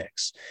get in the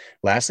mix.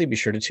 Lastly, be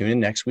sure to tune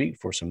in next week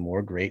for some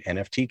more great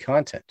NFT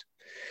content.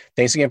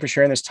 Thanks again for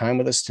sharing this time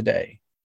with us today.